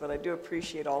voice, but I do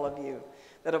appreciate all of you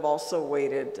that have also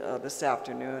waited this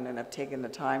afternoon and have taken the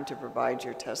time to provide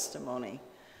your testimony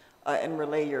and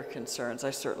relay your concerns. I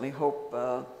certainly hope,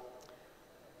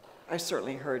 I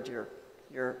certainly heard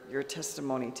your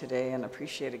testimony today and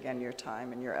appreciate again your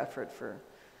time and your effort for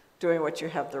doing what you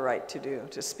have the right to do,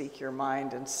 to speak your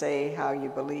mind and say how you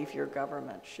believe your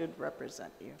government should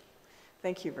represent you.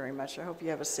 Thank you very much. I hope you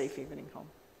have a safe evening home.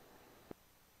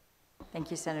 Thank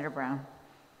you, Senator Brown.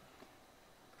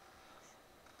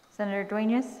 Senator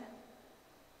Dueñas.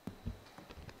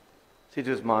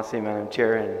 CITATIONS Masi, Madam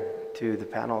Chair, and to the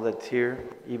panel that's here,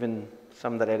 even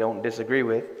some that I don't disagree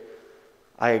with,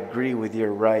 I agree with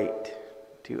your right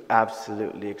to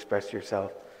absolutely express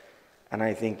yourself. And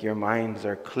I think your minds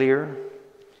are clear,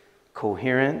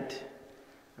 coherent,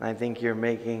 and I think you're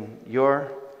making your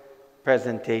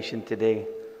presentation today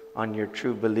on your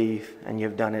true belief, and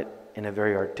you've done it in a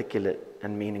very articulate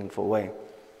and meaningful way.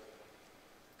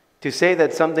 To say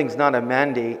that something's not a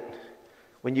mandate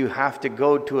when you have to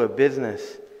go to a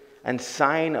business and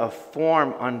sign a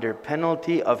form under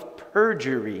penalty of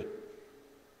perjury,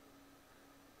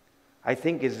 I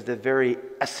think is the very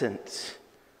essence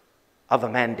of a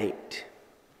mandate.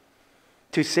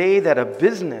 To say that a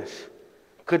business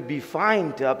could be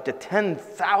fined up to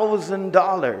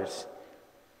 $10,000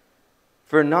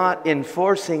 for not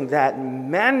enforcing that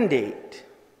mandate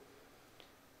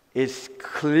is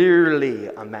clearly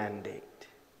a mandate.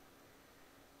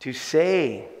 To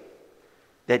say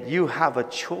that you have a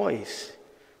choice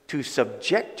to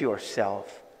subject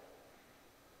yourself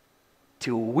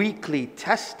to weekly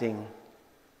testing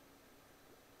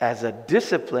as a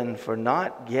discipline for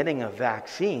not getting a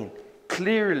vaccine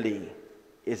clearly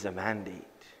is a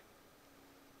mandate.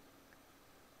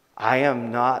 I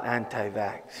am not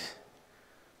anti-vax.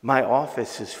 My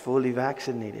office is fully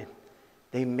vaccinated.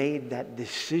 They made that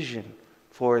decision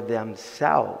for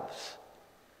themselves.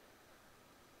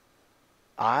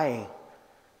 I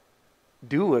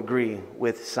do agree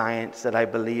with science that I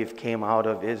believe came out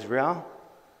of Israel.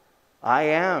 I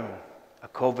am a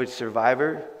COVID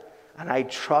survivor, and I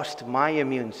trust my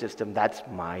immune system. That's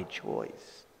my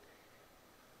choice.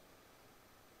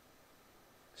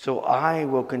 So I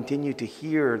will continue to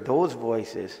hear those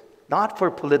voices, not for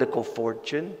political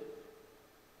fortune.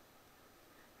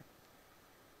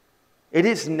 It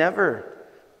is never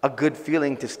a good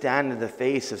feeling to stand in the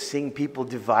face of seeing people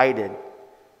divided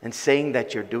and saying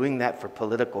that you're doing that for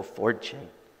political fortune.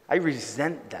 I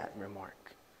resent that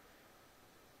remark.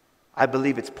 I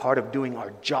believe it's part of doing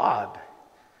our job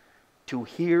to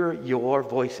hear your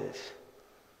voices,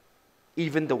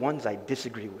 even the ones I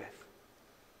disagree with.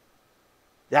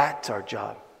 That's our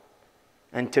job,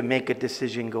 and to make a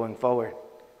decision going forward.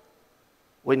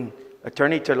 When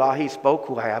Attorney Terlaje spoke,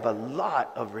 who I have a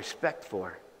lot of respect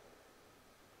for,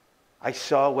 I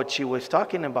saw what she was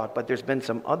talking about, but there's been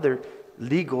some other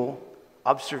legal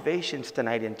observations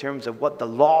tonight in terms of what the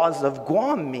laws of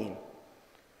Guam mean.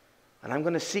 And I'm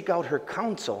going to seek out her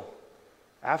counsel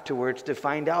afterwards to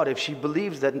find out if she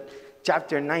believes that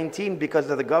Chapter 19, because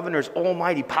of the governor's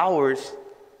almighty powers,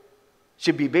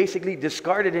 should be basically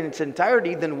discarded in its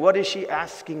entirety. Then what is she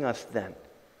asking us then?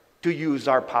 To use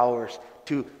our powers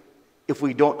to, if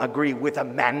we don't agree with a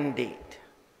mandate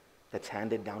that's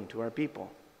handed down to our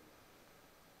people.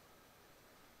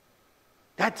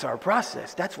 That's our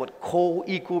process. That's what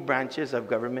co-equal branches of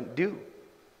government do.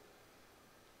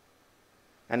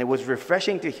 And it was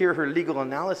refreshing to hear her legal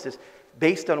analysis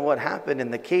based on what happened in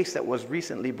the case that was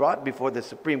recently brought before the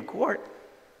Supreme Court,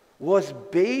 was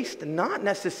based not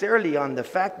necessarily on the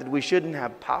fact that we shouldn't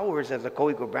have powers as a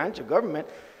co-equal branch of government,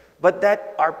 but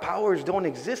that our powers don't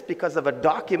exist because of a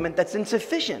document that's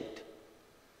insufficient.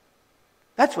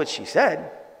 That's what she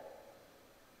said.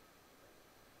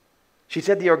 She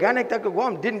said the Organic Act of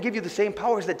Guam didn't give you the same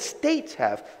powers that states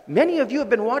have. Many of you have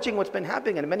been watching what's been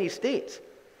happening in many states.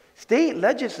 State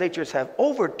legislatures have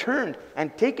overturned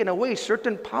and taken away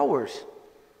certain powers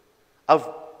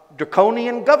of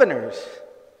draconian governors.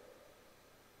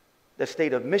 The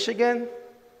state of Michigan,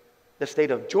 the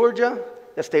state of Georgia,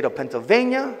 the state of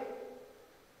Pennsylvania.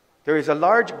 There is a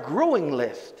large growing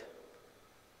list.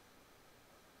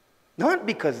 Not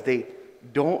because they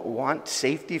don't want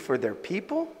safety for their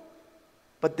people,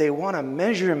 but they want a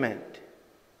measurement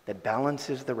that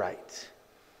balances the rights.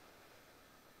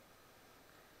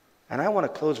 And I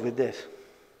want to close with this.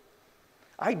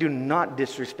 I do not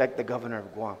disrespect the governor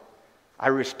of Guam. I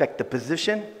respect the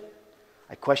position.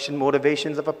 I question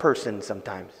motivations of a person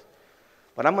sometimes.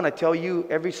 But I'm going to tell you,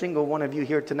 every single one of you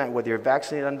here tonight, whether you're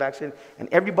vaccinated, unvaccinated, and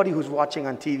everybody who's watching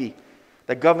on TV,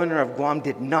 the governor of Guam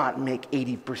did not make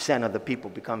 80% of the people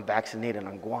become vaccinated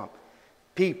on Guam.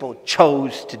 People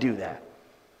chose to do that.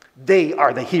 They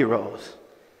are the heroes.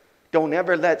 Don't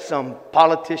ever let some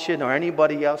politician or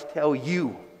anybody else tell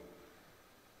you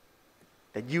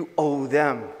that you owe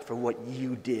them for what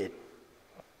you did.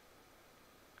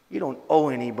 You don't owe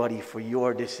anybody for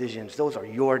your decisions. Those are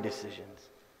your decisions.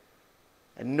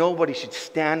 And nobody should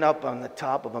stand up on the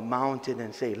top of a mountain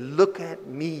and say, look at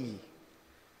me.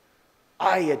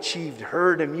 I achieved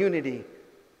herd immunity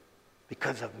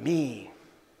because of me.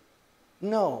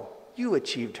 No, you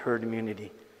achieved herd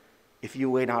immunity if you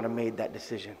went out and made that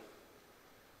decision.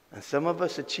 And some of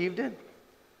us achieved it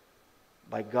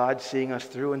by God seeing us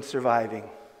through and surviving.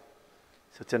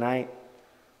 So tonight,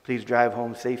 please drive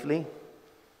home safely.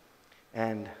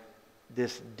 And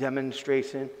this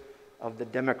demonstration of the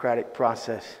democratic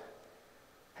process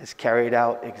has carried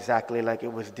out exactly like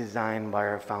it was designed by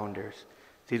our founders.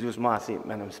 Sidus Masi,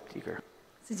 Madam Speaker.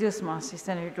 Sidus Masi,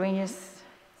 Senator Dueñas.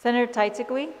 Senator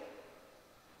Taitzikwi.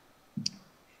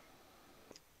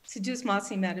 Sidus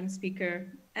Masi, Madam Speaker.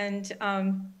 And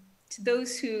to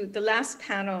those who, the last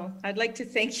panel, I'd like to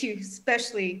thank you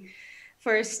especially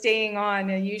for staying on.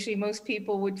 Usually most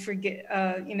people would forget,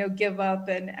 give up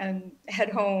and head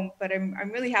home, but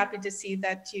I'm really happy to see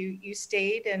that you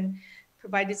stayed and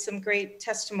provided some great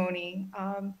testimony,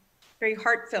 very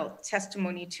heartfelt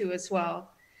testimony too as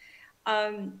well.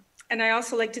 And I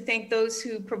also like to thank those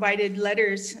who provided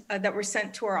letters that were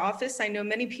sent to our office. I know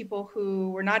many people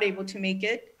who were not able to make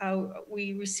it.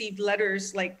 We received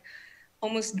letters like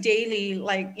almost daily,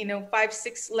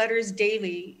 5-6 letters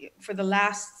daily for the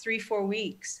last 3-4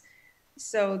 weeks.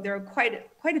 So there are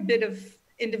quite a bit of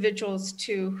individuals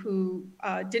too who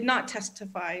did not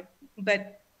testify,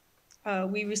 but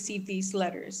we receive these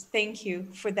letters. Thank you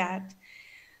for that.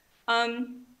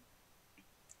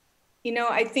 You know,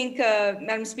 I think,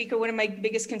 Madam Speaker, one of my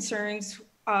biggest concerns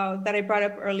that I brought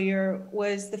up earlier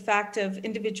was the fact of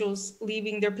individuals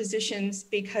leaving their positions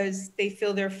because they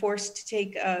feel they're forced to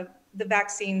take the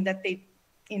vaccine that they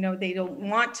don't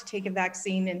want to take a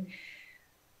vaccine. And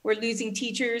we're losing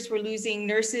teachers, we're losing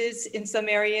nurses in some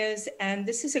areas, and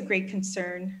this is a great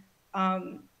concern.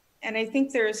 And I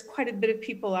think there's quite a bit of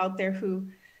people out there who,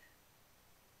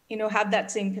 have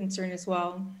that same concern as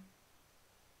well.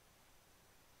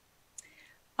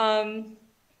 And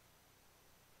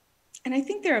I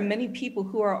think there are many people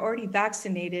who are already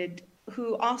vaccinated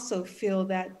who also feel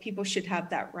that people should have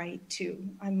that right too.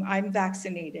 I'm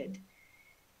vaccinated,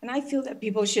 and I feel that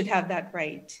people should have that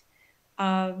right.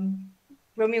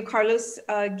 Romeo Carlos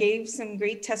gave some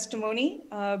great testimony,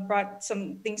 brought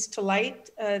some things to light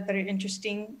that are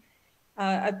interesting,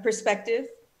 a perspective,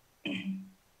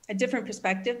 a different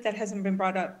perspective that hasn't been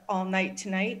brought up all night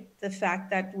tonight, the fact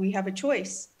that we have a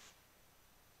choice.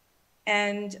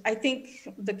 And I think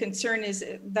the concern is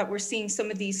that we're seeing some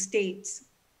of these states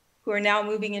who are now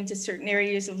moving into certain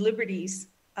areas of liberties,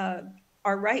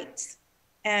 our rights.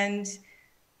 And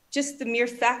just the mere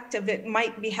fact of it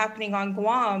might be happening on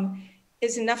Guam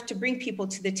is enough to bring people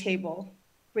to the table,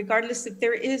 regardless if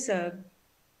there is a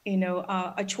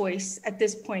choice at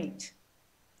this point.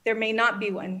 There may not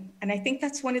be one. And I think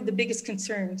that's one of the biggest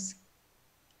concerns.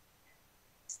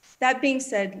 That being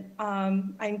said,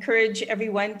 I encourage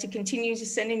everyone to continue to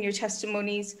send in your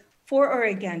testimonies for or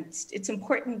against. It's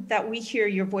important that we hear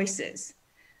your voices.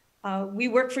 We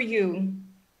work for you,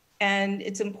 and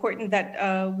it's important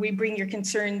that we bring your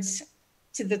concerns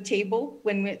to the table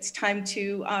when it's time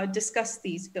to discuss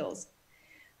these bills.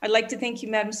 I'd like to thank you,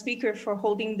 Madam Speaker, for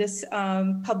holding this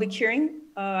public hearing.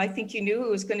 I think you knew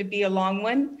it was going to be a long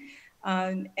one,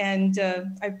 and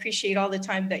I appreciate all the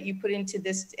time that you put into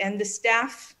this, and the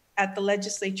staff at the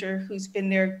legislature who's been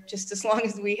there just as long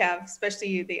as we have,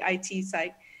 especially the IT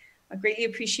side. I greatly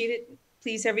appreciate it.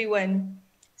 Please, everyone,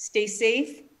 stay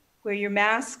safe, wear your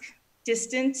mask,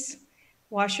 distance,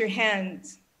 wash your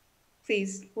hands.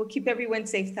 Please, we'll keep everyone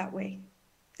safe that way.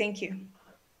 Thank you.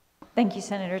 Thank you,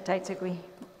 Senator Teitzagui.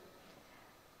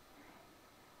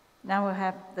 Now we'll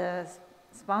have the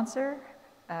sponsor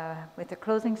with a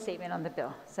closing statement on the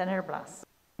bill. Senator Blas.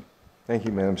 Thank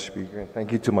you, Madam Speaker, and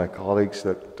thank you to my colleagues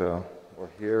that were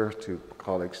here, to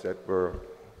colleagues that were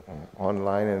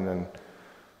online, and then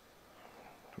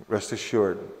rest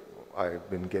assured, I've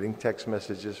been getting text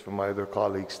messages from my other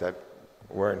colleagues that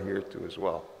weren't here too as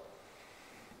well.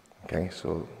 Okay,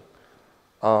 so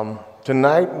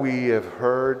tonight we have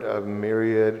heard a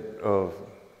myriad of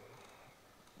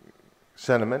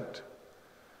sentiment,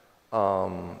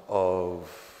 of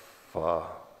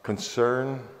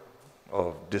concern,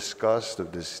 of disgust,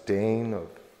 of disdain, of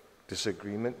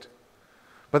disagreement.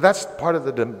 But that's part of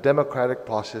the democratic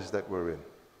process that we're in.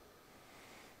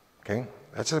 Okay?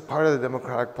 That's a part of the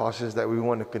democratic process that we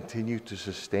want to continue to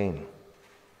sustain.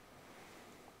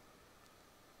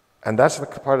 And that's the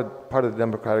part of the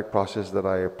democratic process that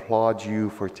I applaud you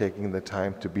for taking the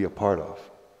time to be a part of.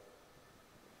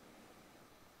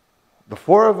 The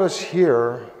four of us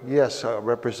here, yes, a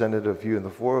representative of you, and the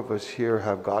four of us here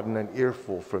have gotten an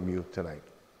earful from you tonight,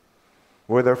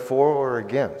 whether for or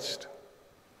against.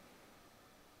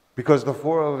 Because the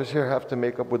four of us here have to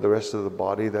make up with the rest of the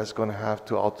body that's going to have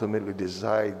to ultimately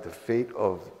decide the fate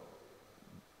of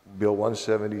Bill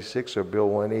 176 or Bill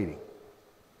 180.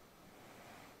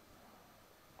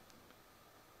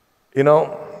 You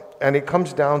know, and it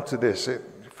comes down to this.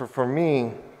 For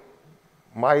me,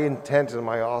 my intent and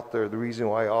my author, the reason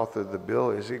why I authored the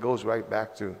bill is it goes right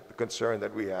back to the concern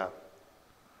that we have.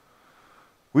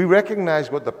 We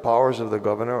recognize what the powers of the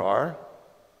governor are,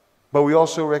 but we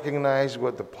also recognize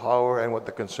what the power and what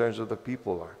the concerns of the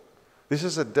people are. This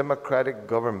is a democratic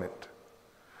government.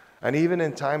 And even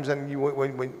in times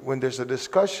when there's a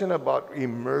discussion about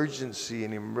emergency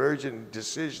and emergent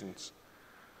decisions,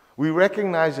 we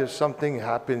recognize if something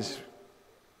happens,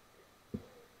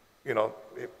 you know,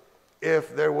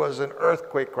 if there was an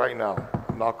earthquake right now,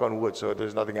 knock on wood, so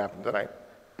there's nothing happened tonight,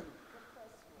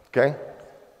 okay?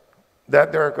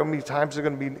 That there are going to be times there are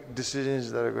going to be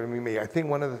decisions that are going to be made. I think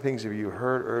one of the things that you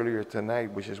heard earlier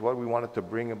tonight, which is what we wanted to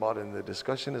bring about in the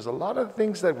discussion, is a lot of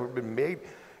things that have been made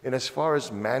in as far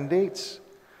as mandates,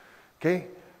 okay,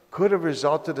 could have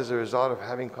resulted as a result of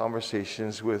having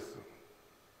conversations with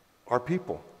our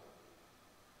people.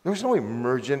 There was no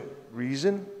emergent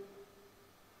reason.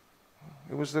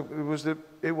 It was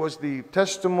the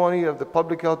testimony of the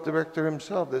public health director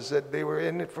himself that said they were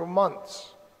in it for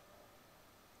months.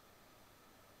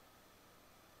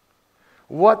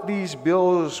 What these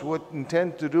bills would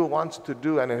intend to do, wants to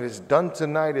do, and it is done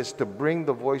tonight, is to bring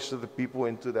the voice of the people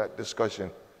into that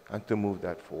discussion and to move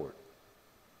that forward.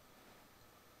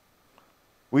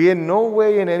 We in no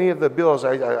way in any of the bills,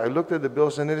 I looked at the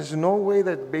bills, and there is no way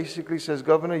that basically says,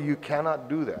 Governor, you cannot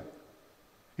do that.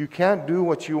 You can't do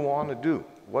what you want to do.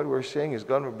 What we're saying is,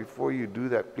 Governor, before you do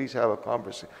that, please have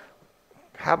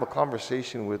a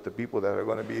conversation with the people that are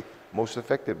going to be most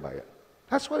affected by it.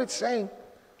 That's what it's saying.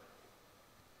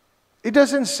 It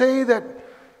doesn't say that,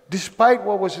 despite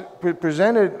what was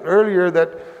presented earlier,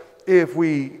 that if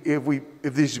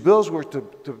these bills were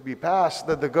to be passed,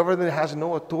 that the government has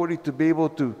no authority to be able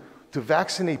to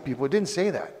vaccinate people. It didn't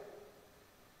say that.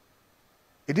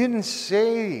 It didn't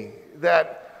say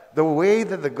that the way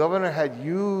that the governor had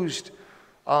used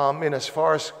in as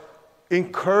far as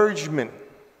encouragement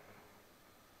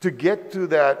to get to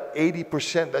that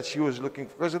 80% that she was looking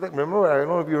for. Because remember, I don't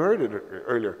know if you heard it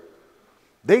earlier.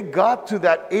 They got to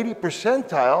that 80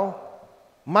 percentile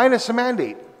minus a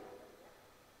mandate.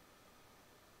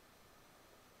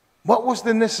 What was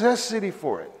the necessity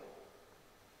for it?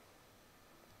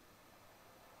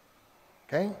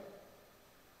 Okay?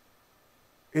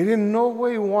 It in no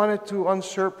way wanted to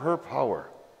usurp her power.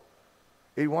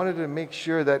 It wanted to make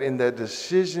sure that in the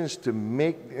decisions to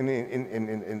make,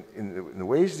 in the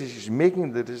ways that she's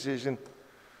making the decision,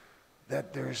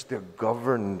 that there's the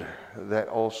governed that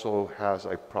also has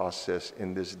a process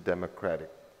in this democratic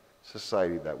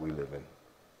society that we live in.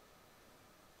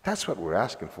 That's what we're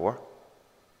asking for.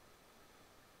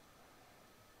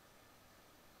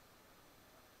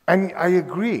 And I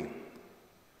agree.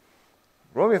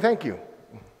 Romeo, thank you.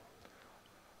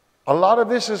 A lot of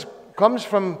this comes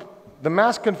from the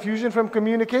mass confusion from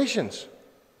communications.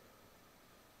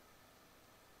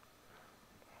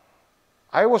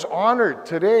 I was honored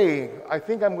today. I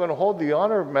think I'm going to hold the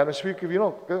honor, Madam Speaker. You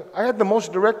know, I had the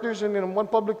most directors in one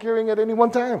public hearing at any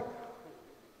one time,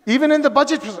 even in the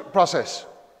budget process.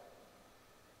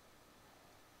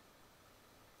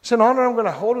 It's an honor I'm going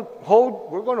to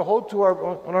we're going to hold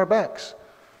on our backs.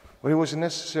 But it was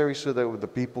necessary so that the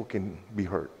people can be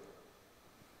heard.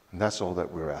 And that's all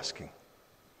that we're asking.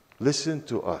 Listen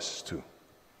to us too.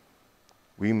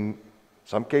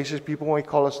 Some cases people might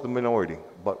call us the minority,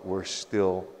 but we're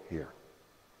still here.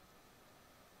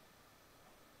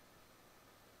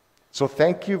 So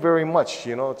thank you very much.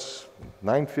 You know, it's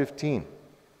 9:15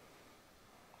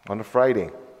 on a Friday.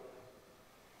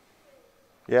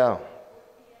 Yeah.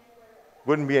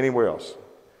 Wouldn't be anywhere else.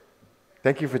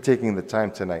 Thank you for taking the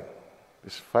time tonight.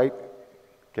 This fight,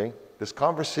 okay, this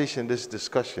conversation, this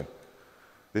discussion,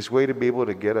 this way to be able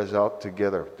to get us out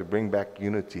together, to bring back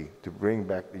unity, to bring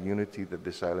back the unity that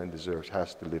this island deserves,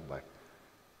 has to live by.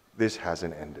 This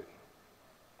hasn't ended.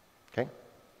 Okay?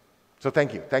 So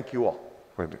thank you. Thank you all.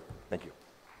 Thank you.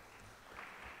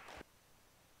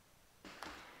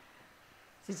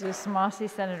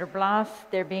 Senator Blas.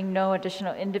 There being no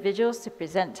additional individuals to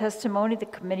present testimony, the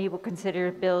committee will consider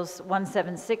Bills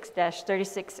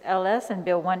 176-36LS and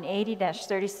Bill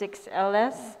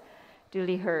 180-36LS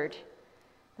duly heard.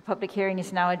 The public hearing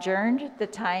is now adjourned. The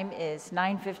time is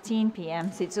 9:15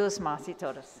 p.m.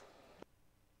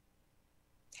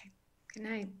 Good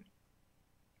night.